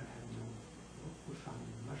could not have known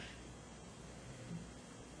Goswami's mercy.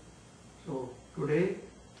 So today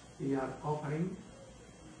we are offering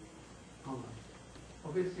our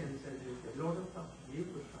obeisances with the lotus of Ji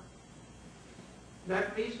Goswami,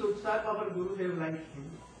 that we should serve our Gurudev like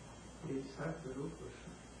him. We serve the Guru Goswami.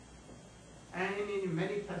 And in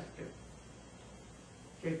manifested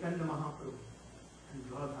Chaitanya Mahaprabhu and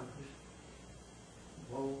Radha Krishna.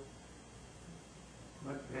 Wow.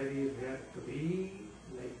 But very rare to be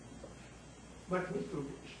like this. But we should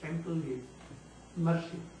sprinkle his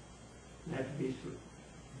mercy that we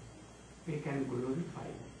can glorify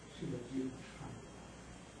Srila Ji Goswami.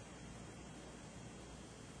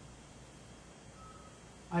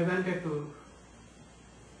 I wanted to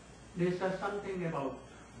discuss something about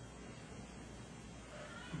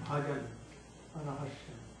bhajan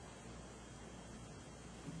rahasya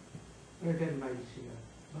written by Srila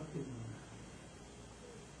Bhaktivedanta.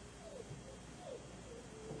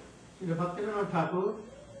 Srila Bhaktivedanta Thakur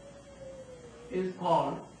is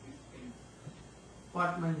called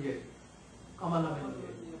what Manjari? Kamala Manjari.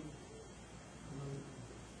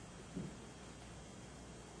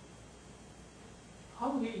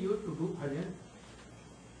 How he used to do bhajan?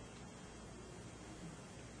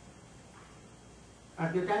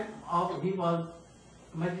 At the time of he was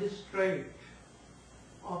magistrate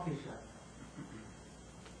officer.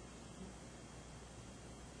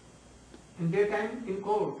 In daytime in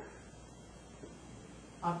court.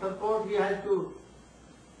 After court he has to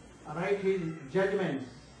write his judgments.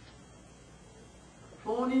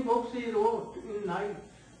 So many books he wrote in night,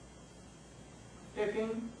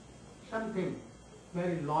 taking something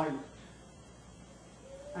very light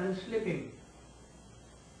and sleeping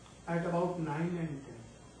at about 9 and 10.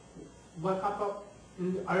 Wake up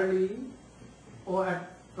in the early or at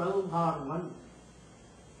 12 or 1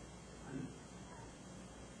 and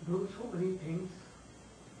do so many things.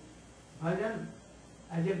 Bhajan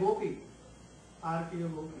as a gopi, Artiya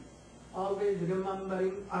gopi, always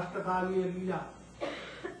remembering Ashtakaliya Leela,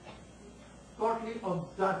 totally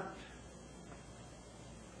absorbed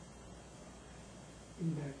in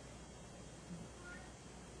that.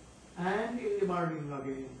 and in the morning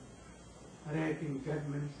again, writing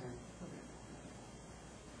judgments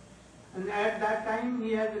and at that time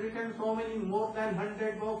he has written so many, more than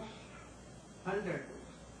 100 books,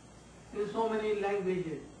 in so many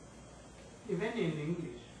languages, even in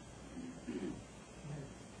English.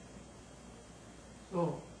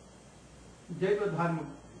 So, Jaiva Dharma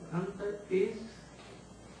Grantha is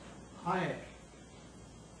higher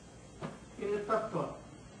in Tattva,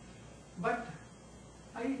 but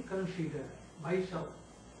I consider myself,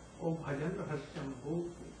 O Bhajan Rahasyam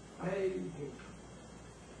Bhut, very good.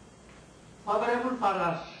 Favorable for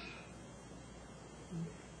us,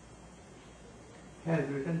 has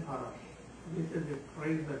written for us. This is a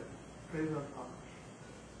treasure for us.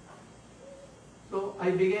 So I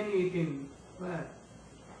began it in where?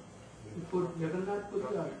 For Jagannath Puri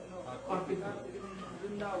or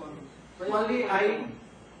only I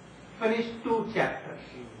finished 2 chapters,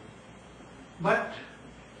 but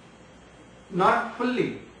not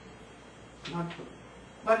fully,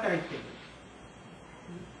 but I finished.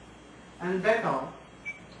 And that all,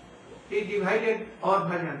 he divided our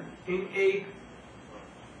bhajan in 8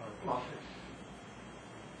 classes.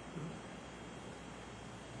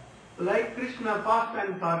 Like Krishna, fast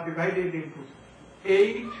and far divided into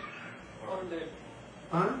 8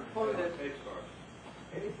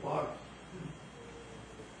 parts.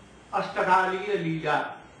 Ashtakaliya Leela.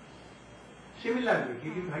 Similarly, he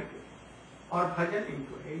divided our bhajan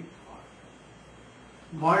into 8 parts.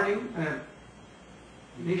 Morning,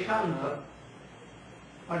 Nishanta.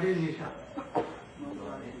 What is Nishanta?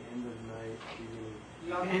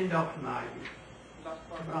 End of night.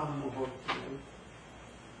 Brahma Muhurta.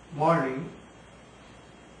 Morning.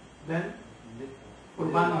 Then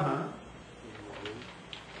Purbanha.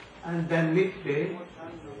 And then midday.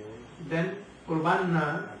 Then Purbanha.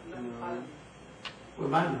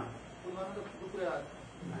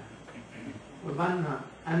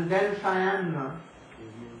 And then Sayana.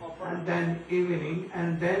 And then evening,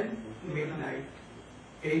 and then midnight,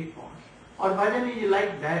 8 parts. Our bhajan is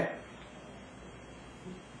like that.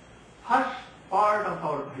 First part of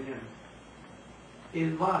our bhajan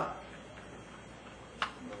is what?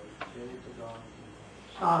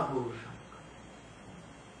 Sadhu Sangha.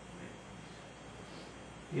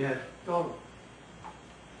 Yes, told.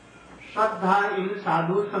 Shraddha in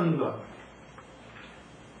Sadhu Sangha.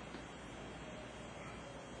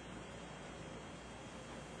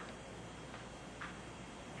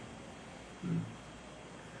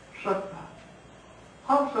 Shraddha.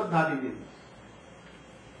 How Shraddha begins?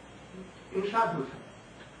 In Sadhu Sangha.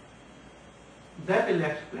 That will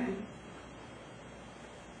explain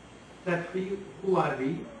that we, who are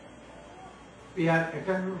we? We are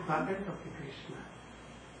eternal servant of the Krishna.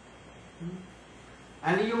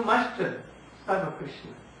 And you must serve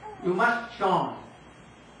Krishna. You must chant.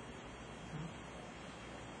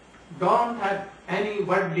 Don't have any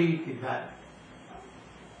worldly desire.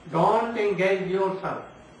 Don't engage yourself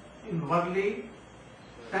in worldly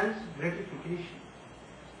sense gratification.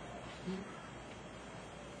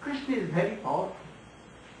 Krishna is very powerful.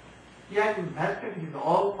 He has invested his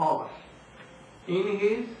all powers in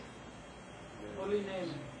his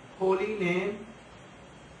holy name,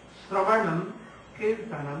 Sravanam,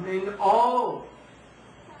 Kirtanam, in all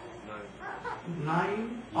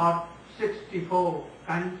 9 or 64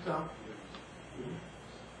 kinds of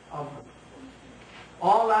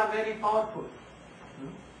all are very powerful.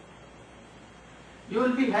 You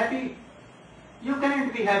will be happy. You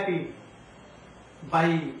cannot be happy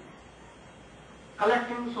by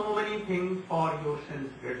collecting so many things for your sense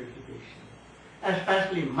gratification,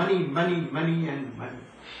 especially money, money, money and money.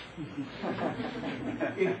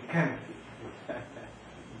 It can't be.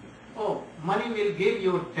 Oh, money will give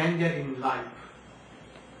you danger in life.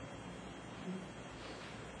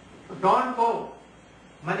 Don't go.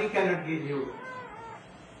 Money cannot give you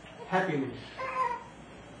happiness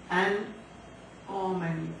and so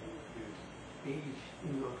many peace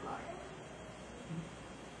in your life.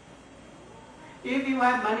 If you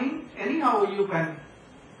have money, anyhow you can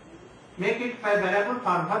make it favorable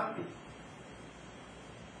for bhakti.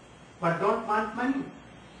 But don't want money.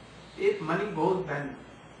 If money goes, then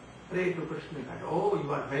pray to Krishna that, oh,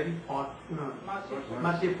 you are very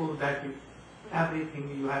merciful that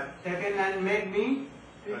everything you have taken and made me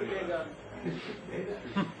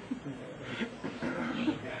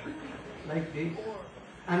like this.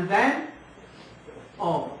 And then,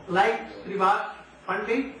 like Srimad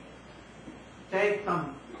Pandit, take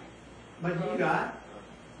some Bajira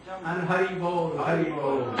and Hari Bol, Hari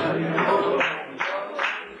Bol, Hari Bol.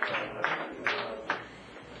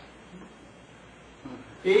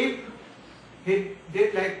 If he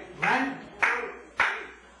did like one,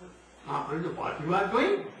 what you are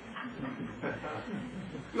doing?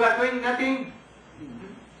 You are doing nothing.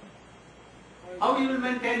 How you will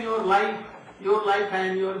maintain your life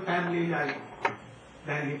and your family life?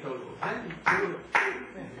 Then he told me,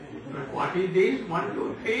 what is this? 1,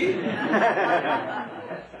 2, 3?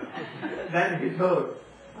 Then he told,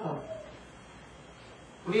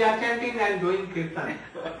 we are chanting and doing kirtan.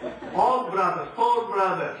 All brothers, 4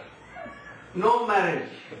 brothers, no marriage.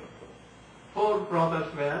 4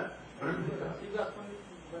 brothers were.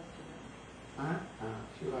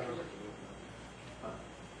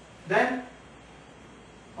 Then,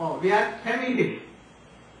 we are family.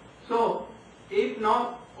 So, if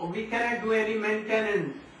now we cannot do any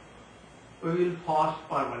maintenance, we will fast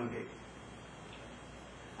for 1 day.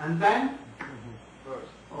 And then,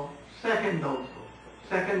 second also.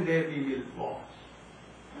 Second day we will fast.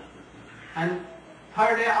 And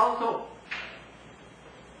third day also.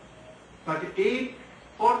 But if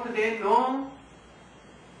 4th day, no,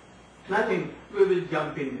 nothing, we will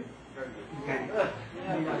jump in.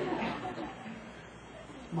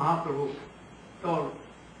 Mahaprabhu told,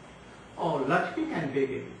 Lakshmi can beg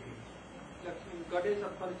anything. Lakshmi, goddess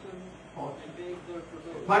of fortune, and beg the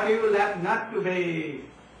but you will have not to beg.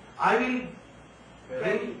 I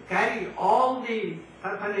will carry all the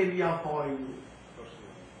paraphernalia for you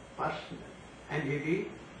personally. And he did.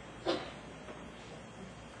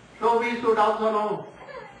 So we should also know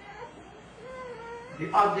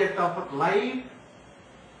the object of life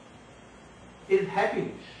is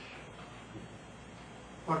happiness.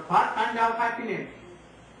 But what kind of happiness?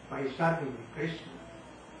 By serving Krishna,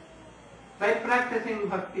 by practicing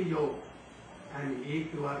Bhakti Yoga. And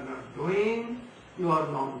if you are not doing, you are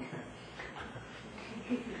nonsense.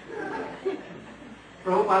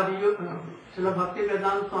 Prabhupada, Srila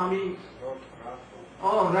Bhaktivedanta Swami,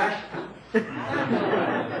 rascal.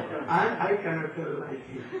 I cannot tell like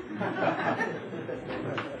him.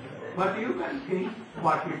 But you can think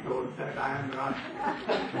what he told, that I am rascal.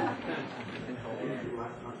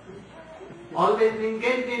 Always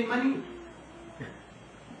engaged in money.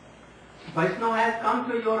 Vaishnava has come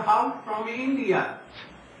to your house from India,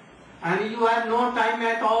 and you have no time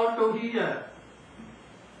at all to hear.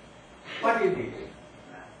 What is it?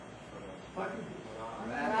 What is it?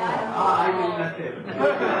 I will not tell.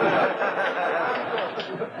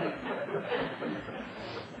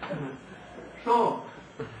 So,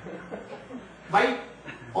 by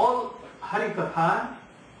all Harikatha,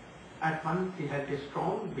 at once he had a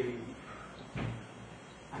strong belief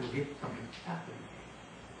and did some happening.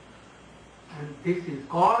 And this is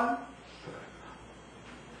called Shraddha.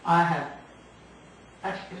 I have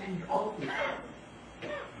explained all this.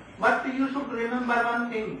 But you should remember one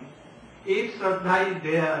thing. If Shraddha is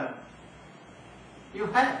there, you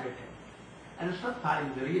have it. And Shraddha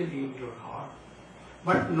is really in your heart.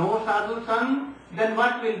 But no sadhu sang, then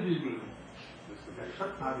what will be?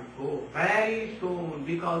 Shraddha will go very soon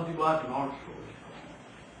because you are not so.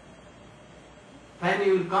 When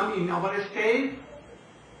you will come in our stage,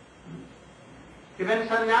 even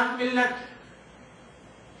sannyas will not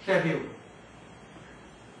save you.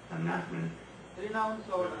 Sannyas will renounce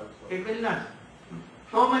or it will not.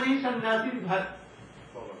 So many sannyasis have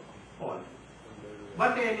fallen.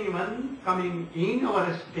 But anyone coming in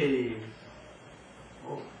our stage,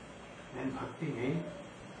 then bhakti nahi.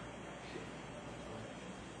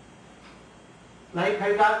 Like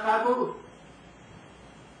Haridas Thakur,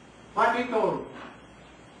 what he told,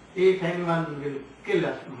 if anyone will kill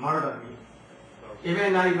us, murder me,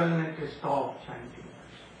 even I will not stop chanting.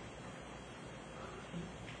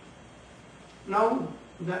 Now,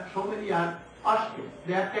 that so many are asking,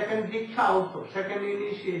 they have taken Diksha also, second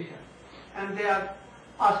initiation, and they are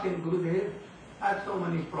asking Gurudev, I have so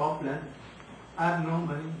many problems, I have no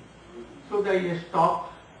money, should I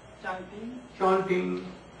stop chanting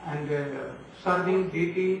and serving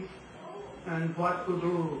deities, and what to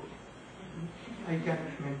do? I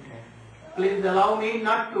cannot maintain. Please allow me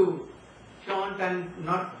not to chant and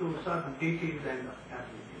not to serve deities and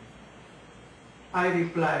everything. I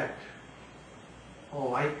replied,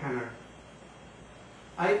 I cannot.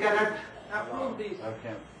 I cannot approve this. I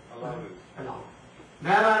can't allow it. allow.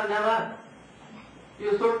 Never, never.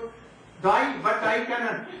 You should die, but I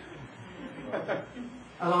cannot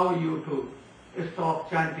allow you to stop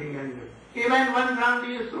chanting and even one round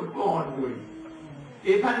you should go on doing.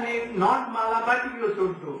 Even if not mala, but you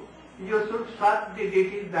should do. You should serve the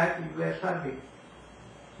deities that you were serving.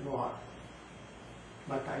 Lord.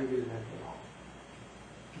 But I will not allow.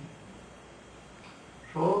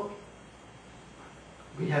 So,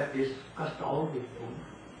 we have discussed all these things.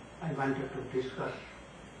 I wanted to discuss.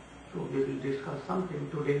 So we will discuss something.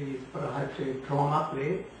 Today is perhaps a drama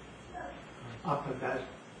play. After that,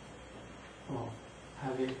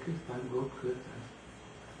 have a Kirtan, good Kirtan,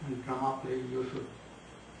 and drama play you should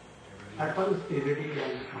at once be ready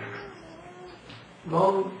and come.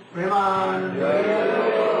 Go, Preman!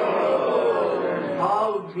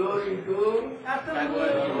 How glory to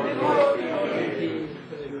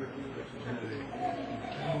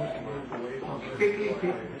quickly,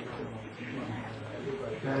 quickly.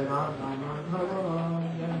 Jai Radha Madhava,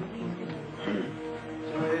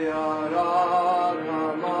 Jai Radha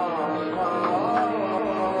Madhava,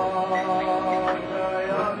 Jai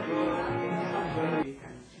Goswami. We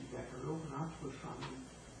can see that Loknath Goswami.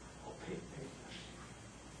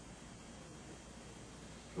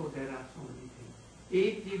 So there are so many things.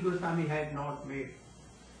 If the Goswami had not made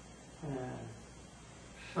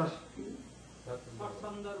Shasti,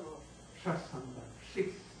 Satsandar,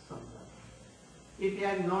 6 Sandar, if he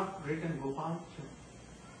had not written Gopal Chand,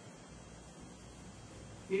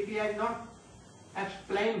 if he had not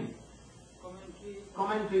explained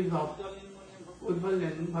commentaries of Udval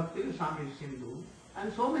and Bhaktivedanta Sindhu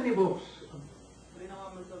and so many books, so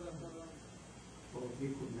we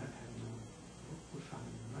could not have known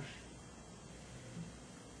Goswami mercy.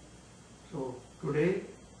 So today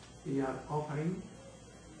we are offering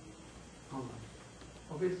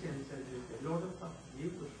obeisance with the Lord of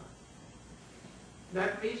Jiva Goswami,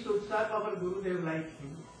 that we should serve our Gurudev like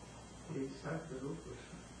him. We serve the Lord Goswami.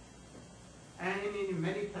 And in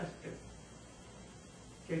many facets,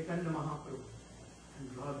 Chaitanya Mahaprabhu and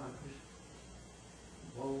Radha Krishna,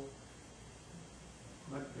 both,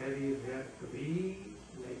 but very rare to be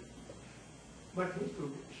like him. But he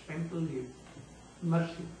should sprinkle his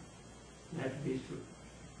mercy that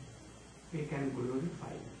we can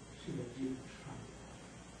glorify Srila Jiva Goswami.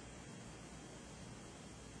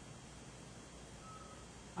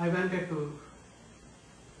 I wanted to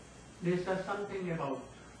discuss something about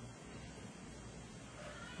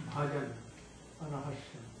Bhajan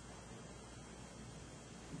Rahasya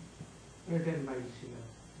written by Srila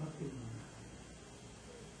Bhaktivedanta.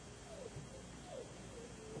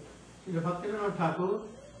 Srila Bhaktivedanta Thakur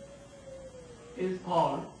is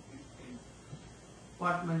called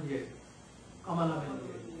what Manjari? Kamala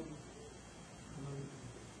Manjari.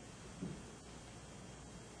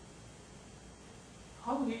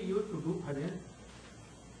 How he used to do bhajan?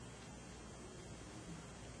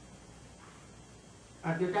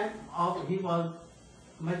 At the time of he was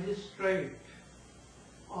magistrate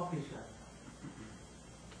officer.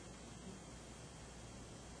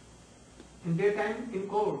 In daytime in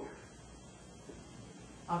court.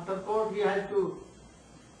 After court he has to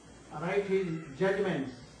write his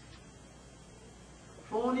judgments.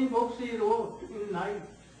 So many books he wrote in night,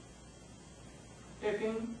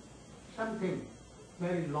 taking something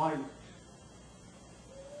very light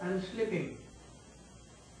and sleeping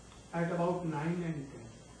at about 9 and 10.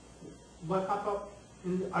 Wake up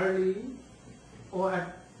in the early or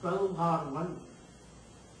at 12 or 1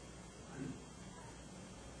 and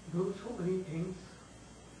do so many things.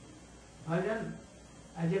 Bhajan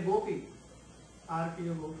as a gopi,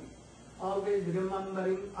 R.P.A. gopi, always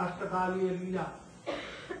remembering Ashtakaliya Leela,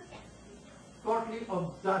 totally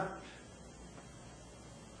observed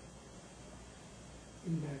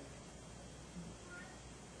in that.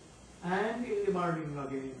 And in the morning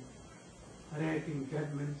again, writing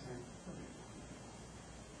judgments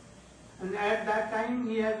and at that time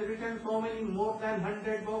he has written so many, more than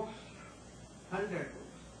 100 books,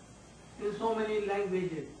 in so many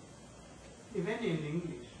languages, even in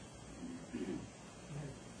English.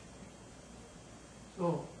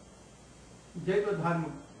 So, Jaiva Dharma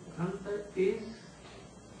Grantha is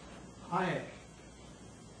higher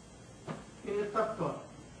in a tattva,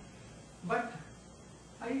 but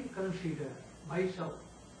I consider myself,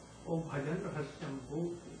 Bhajan Rahasyam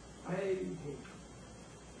Bhut, very good,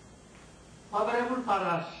 favorable for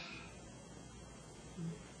us,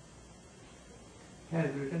 has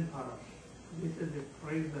written for us. This is a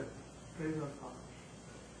treasure for us.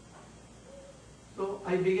 So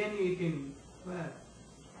I began it in where?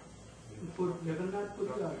 In Jagannath Puri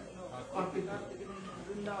or Pita?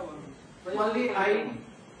 Only I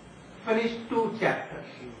finished 2 chapters,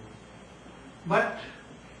 but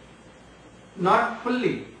not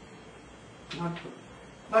fully,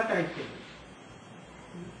 but I finished.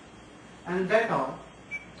 And that all,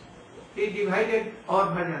 he divided our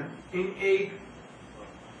bhajan in 8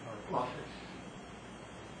 classes.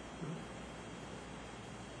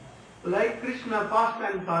 Like Krishna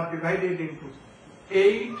pastimes are divided into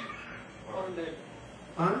 8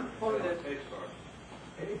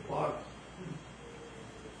 parts.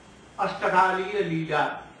 Ashtakaliya Leela.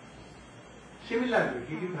 Similarly,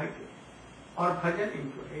 he divided our bhajan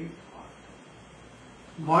into 8 parts.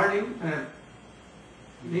 morning,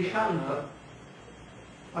 Nishanta.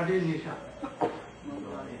 What is Nishanta?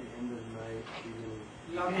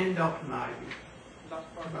 End of night.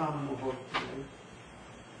 Brahm Muhurta.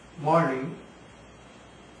 Morning,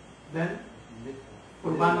 then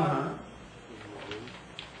Purvanna,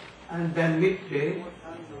 and then midday,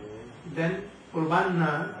 then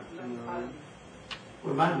Purvanna,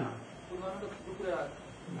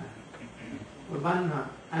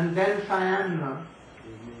 and then Sayana,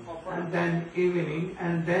 and then evening,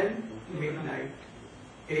 and then midnight,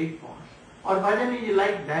 8 hours. Our bhajan is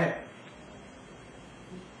like that.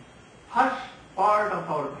 First part of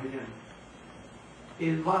our bhajan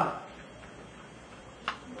is what?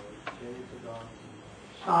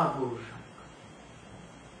 Sadhu Sangha.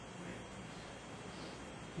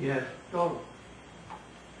 Yes, so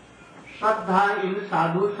Shraddha in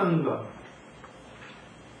Sadhu Sangha.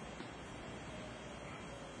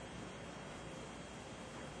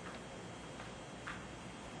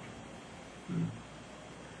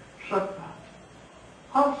 Shraddha.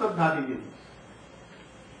 How Shraddha begins?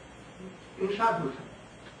 In Sadhu Sangha.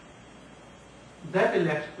 That will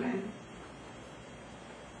explain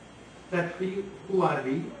that we, who are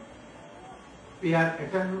we? We are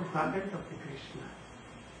eternal servant of the Krishna.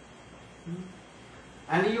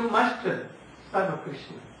 And you must serve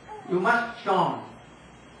Krishna. You must chant.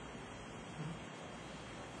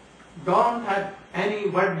 Don't have any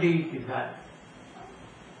worldly desire.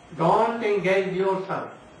 Don't engage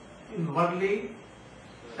yourself in worldly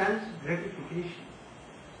sense gratification.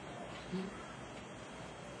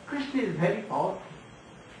 Krishna is very powerful.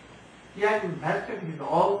 He has invested his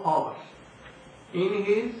all powers in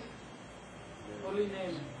his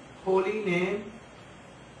holy name,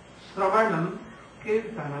 Sravanam,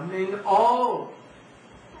 Kirtanam, in all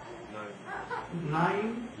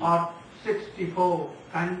 9 or 64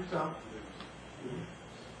 kinds of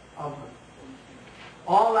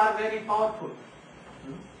all are very powerful.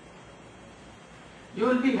 You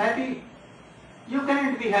will be happy. You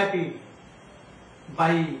cannot be happy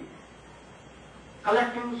by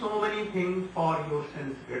collecting so many things for your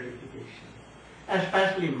sense gratification,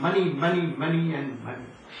 especially money, and money.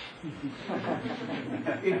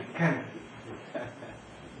 It can.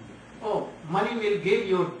 Oh, money will give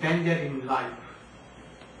you danger in life.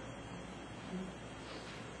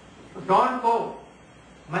 Don't go.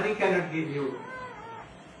 Money cannot give you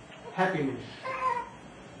happiness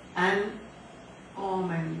and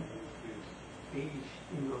calm and peace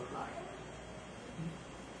in your life.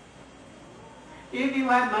 If you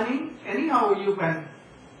have money, anyhow you can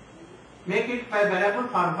make it favorable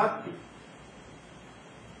for bhakti.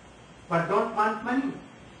 But don't want money.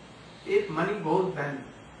 If money goes, then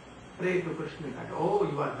pray to Krishna that, oh,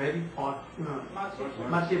 you are very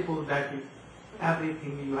merciful that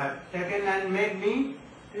everything you have taken and made me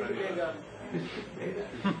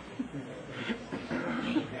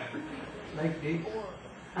like this.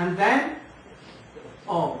 And then,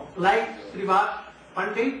 like Srimad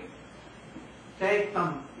Pandit, take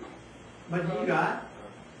some Majira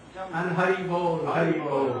and Hari Bol, Hari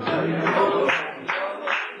Bol, Hari Bol.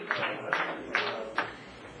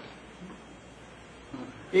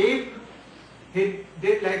 If he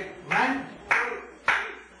did like man,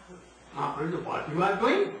 what you are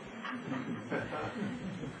doing?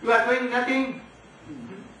 You are doing nothing.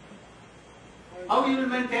 How you will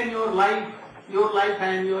maintain your life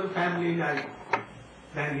and your family life?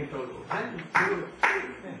 Then he told you,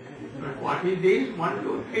 what is this? 1,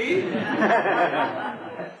 2, 3.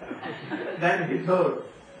 Then he told,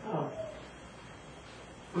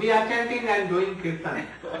 we are chanting and doing kirtan.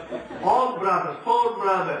 All brothers, 4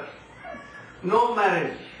 brothers, no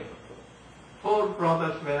marriage. 4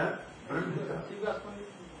 brothers were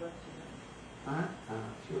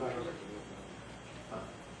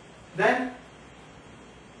then,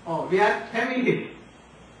 we are family.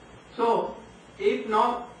 So, if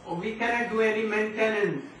now we cannot do any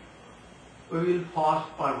maintenance, we will fast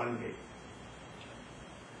for 1 day.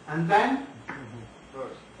 And then,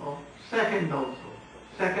 second also.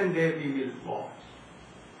 Second day we will fast.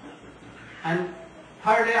 And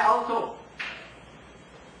 3rd day also.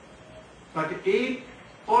 But if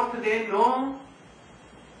 4th day, no,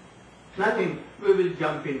 nothing, we will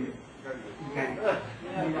jump in.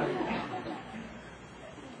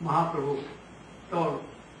 Mahaprabhu told,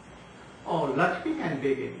 Lakshmi can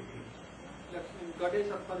beg anything.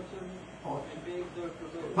 Goddess of fortune, beg the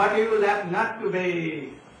But you will have not to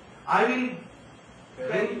beg. I will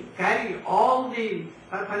carry all the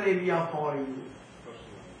paraphernalia for you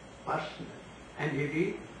personally. And he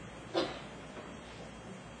did.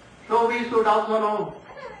 So we should also know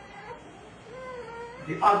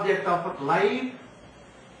the object of life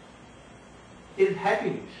is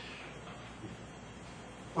happiness.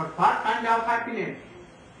 But what kind of happiness?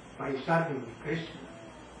 By serving Krishna,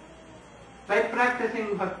 by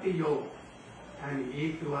practicing Bhakti Yoga. And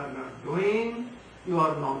if you are not doing, you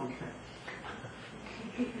are nonsense.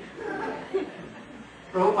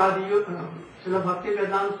 Prabhupada, Srila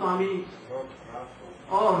Bhaktivedanta Swami,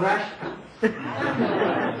 oh, rascal.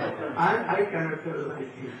 I cannot tell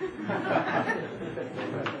like him.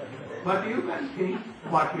 But you can think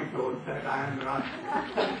what he told, that I am rascal.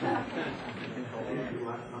 You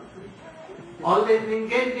are not always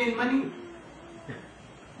engaged in money.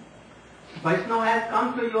 Vaishnava has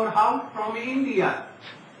come to your house from India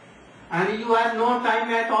and you have no time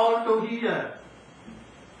at all to hear.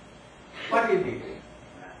 What is it?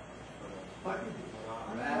 What is it?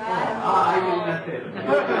 I will not tell.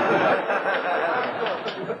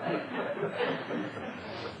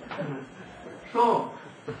 So,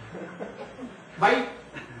 by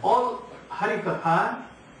all Harikatha,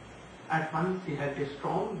 at once he had a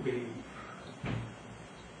strong belief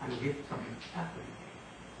and with some stability.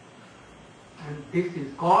 And this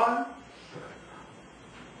is called Shraddha.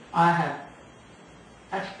 I have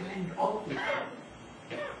explained all this.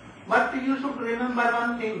 But you should remember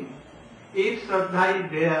one thing. If Shraddha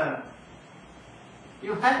is there,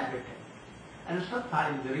 you have it. And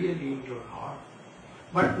Shraddha is really in your heart.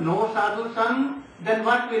 But no sadhu sang, then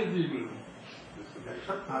what will be? The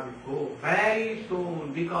Shraddha will go very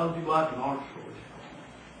soon because you are not so strong.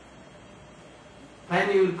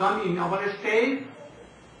 When you will come in our stage,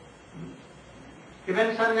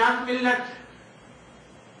 even sannyas will not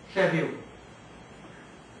save you.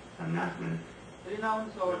 Sannyas means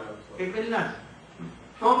renounce or it will not.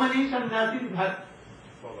 So many sannyasis have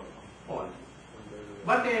fallen.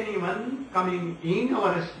 But anyone coming in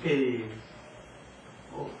our stage,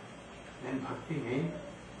 oh, then bhakti may.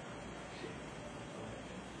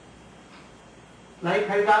 Like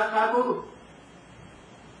Haridas Thakur,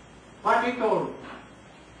 what he told,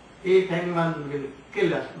 if anyone will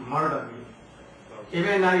kill us, murder me,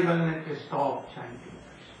 even I will not stop chanting.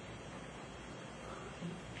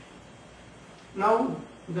 Now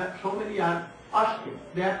that so many are asking,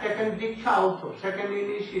 they have taken Diksha also, second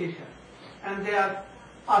initiation, and they are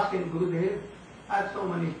asking Gurudev, I have so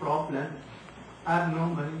many problems, I have no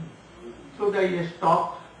money. Should I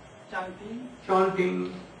stop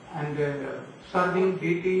chanting and serving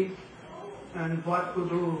deities, and what to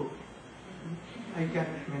do? I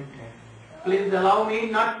cannot maintain. Please allow me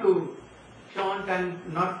not to chant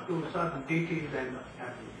and not to serve deities and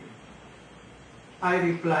everything. I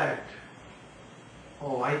replied,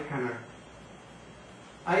 oh, I cannot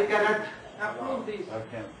approve this. I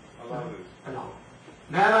can't allow this. Allow.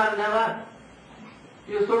 Never, never.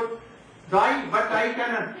 You should die, but I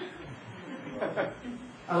cannot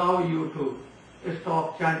allow you to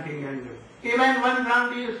stop chanting and even one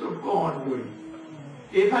round you should go on doing.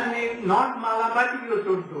 Even if not mala, but you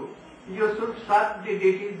should do. You should serve the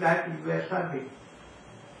deities that you were serving.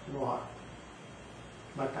 Lord.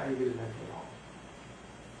 But I will not allow.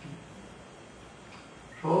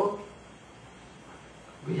 So,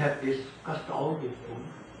 we have discussed all these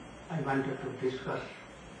things. I wanted to discuss.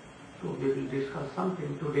 So we will discuss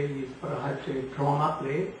something. Today is perhaps a drama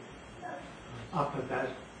play. After that,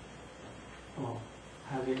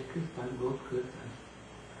 have a Kirtan, good Kirtan.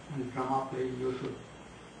 And drama play you should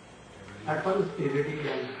at once be ready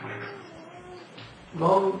and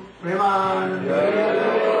go Premanand.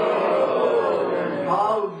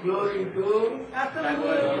 All glory to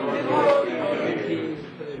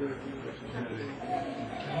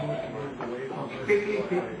quickly.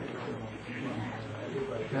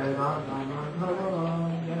 Jai Radha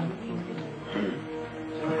Madhava.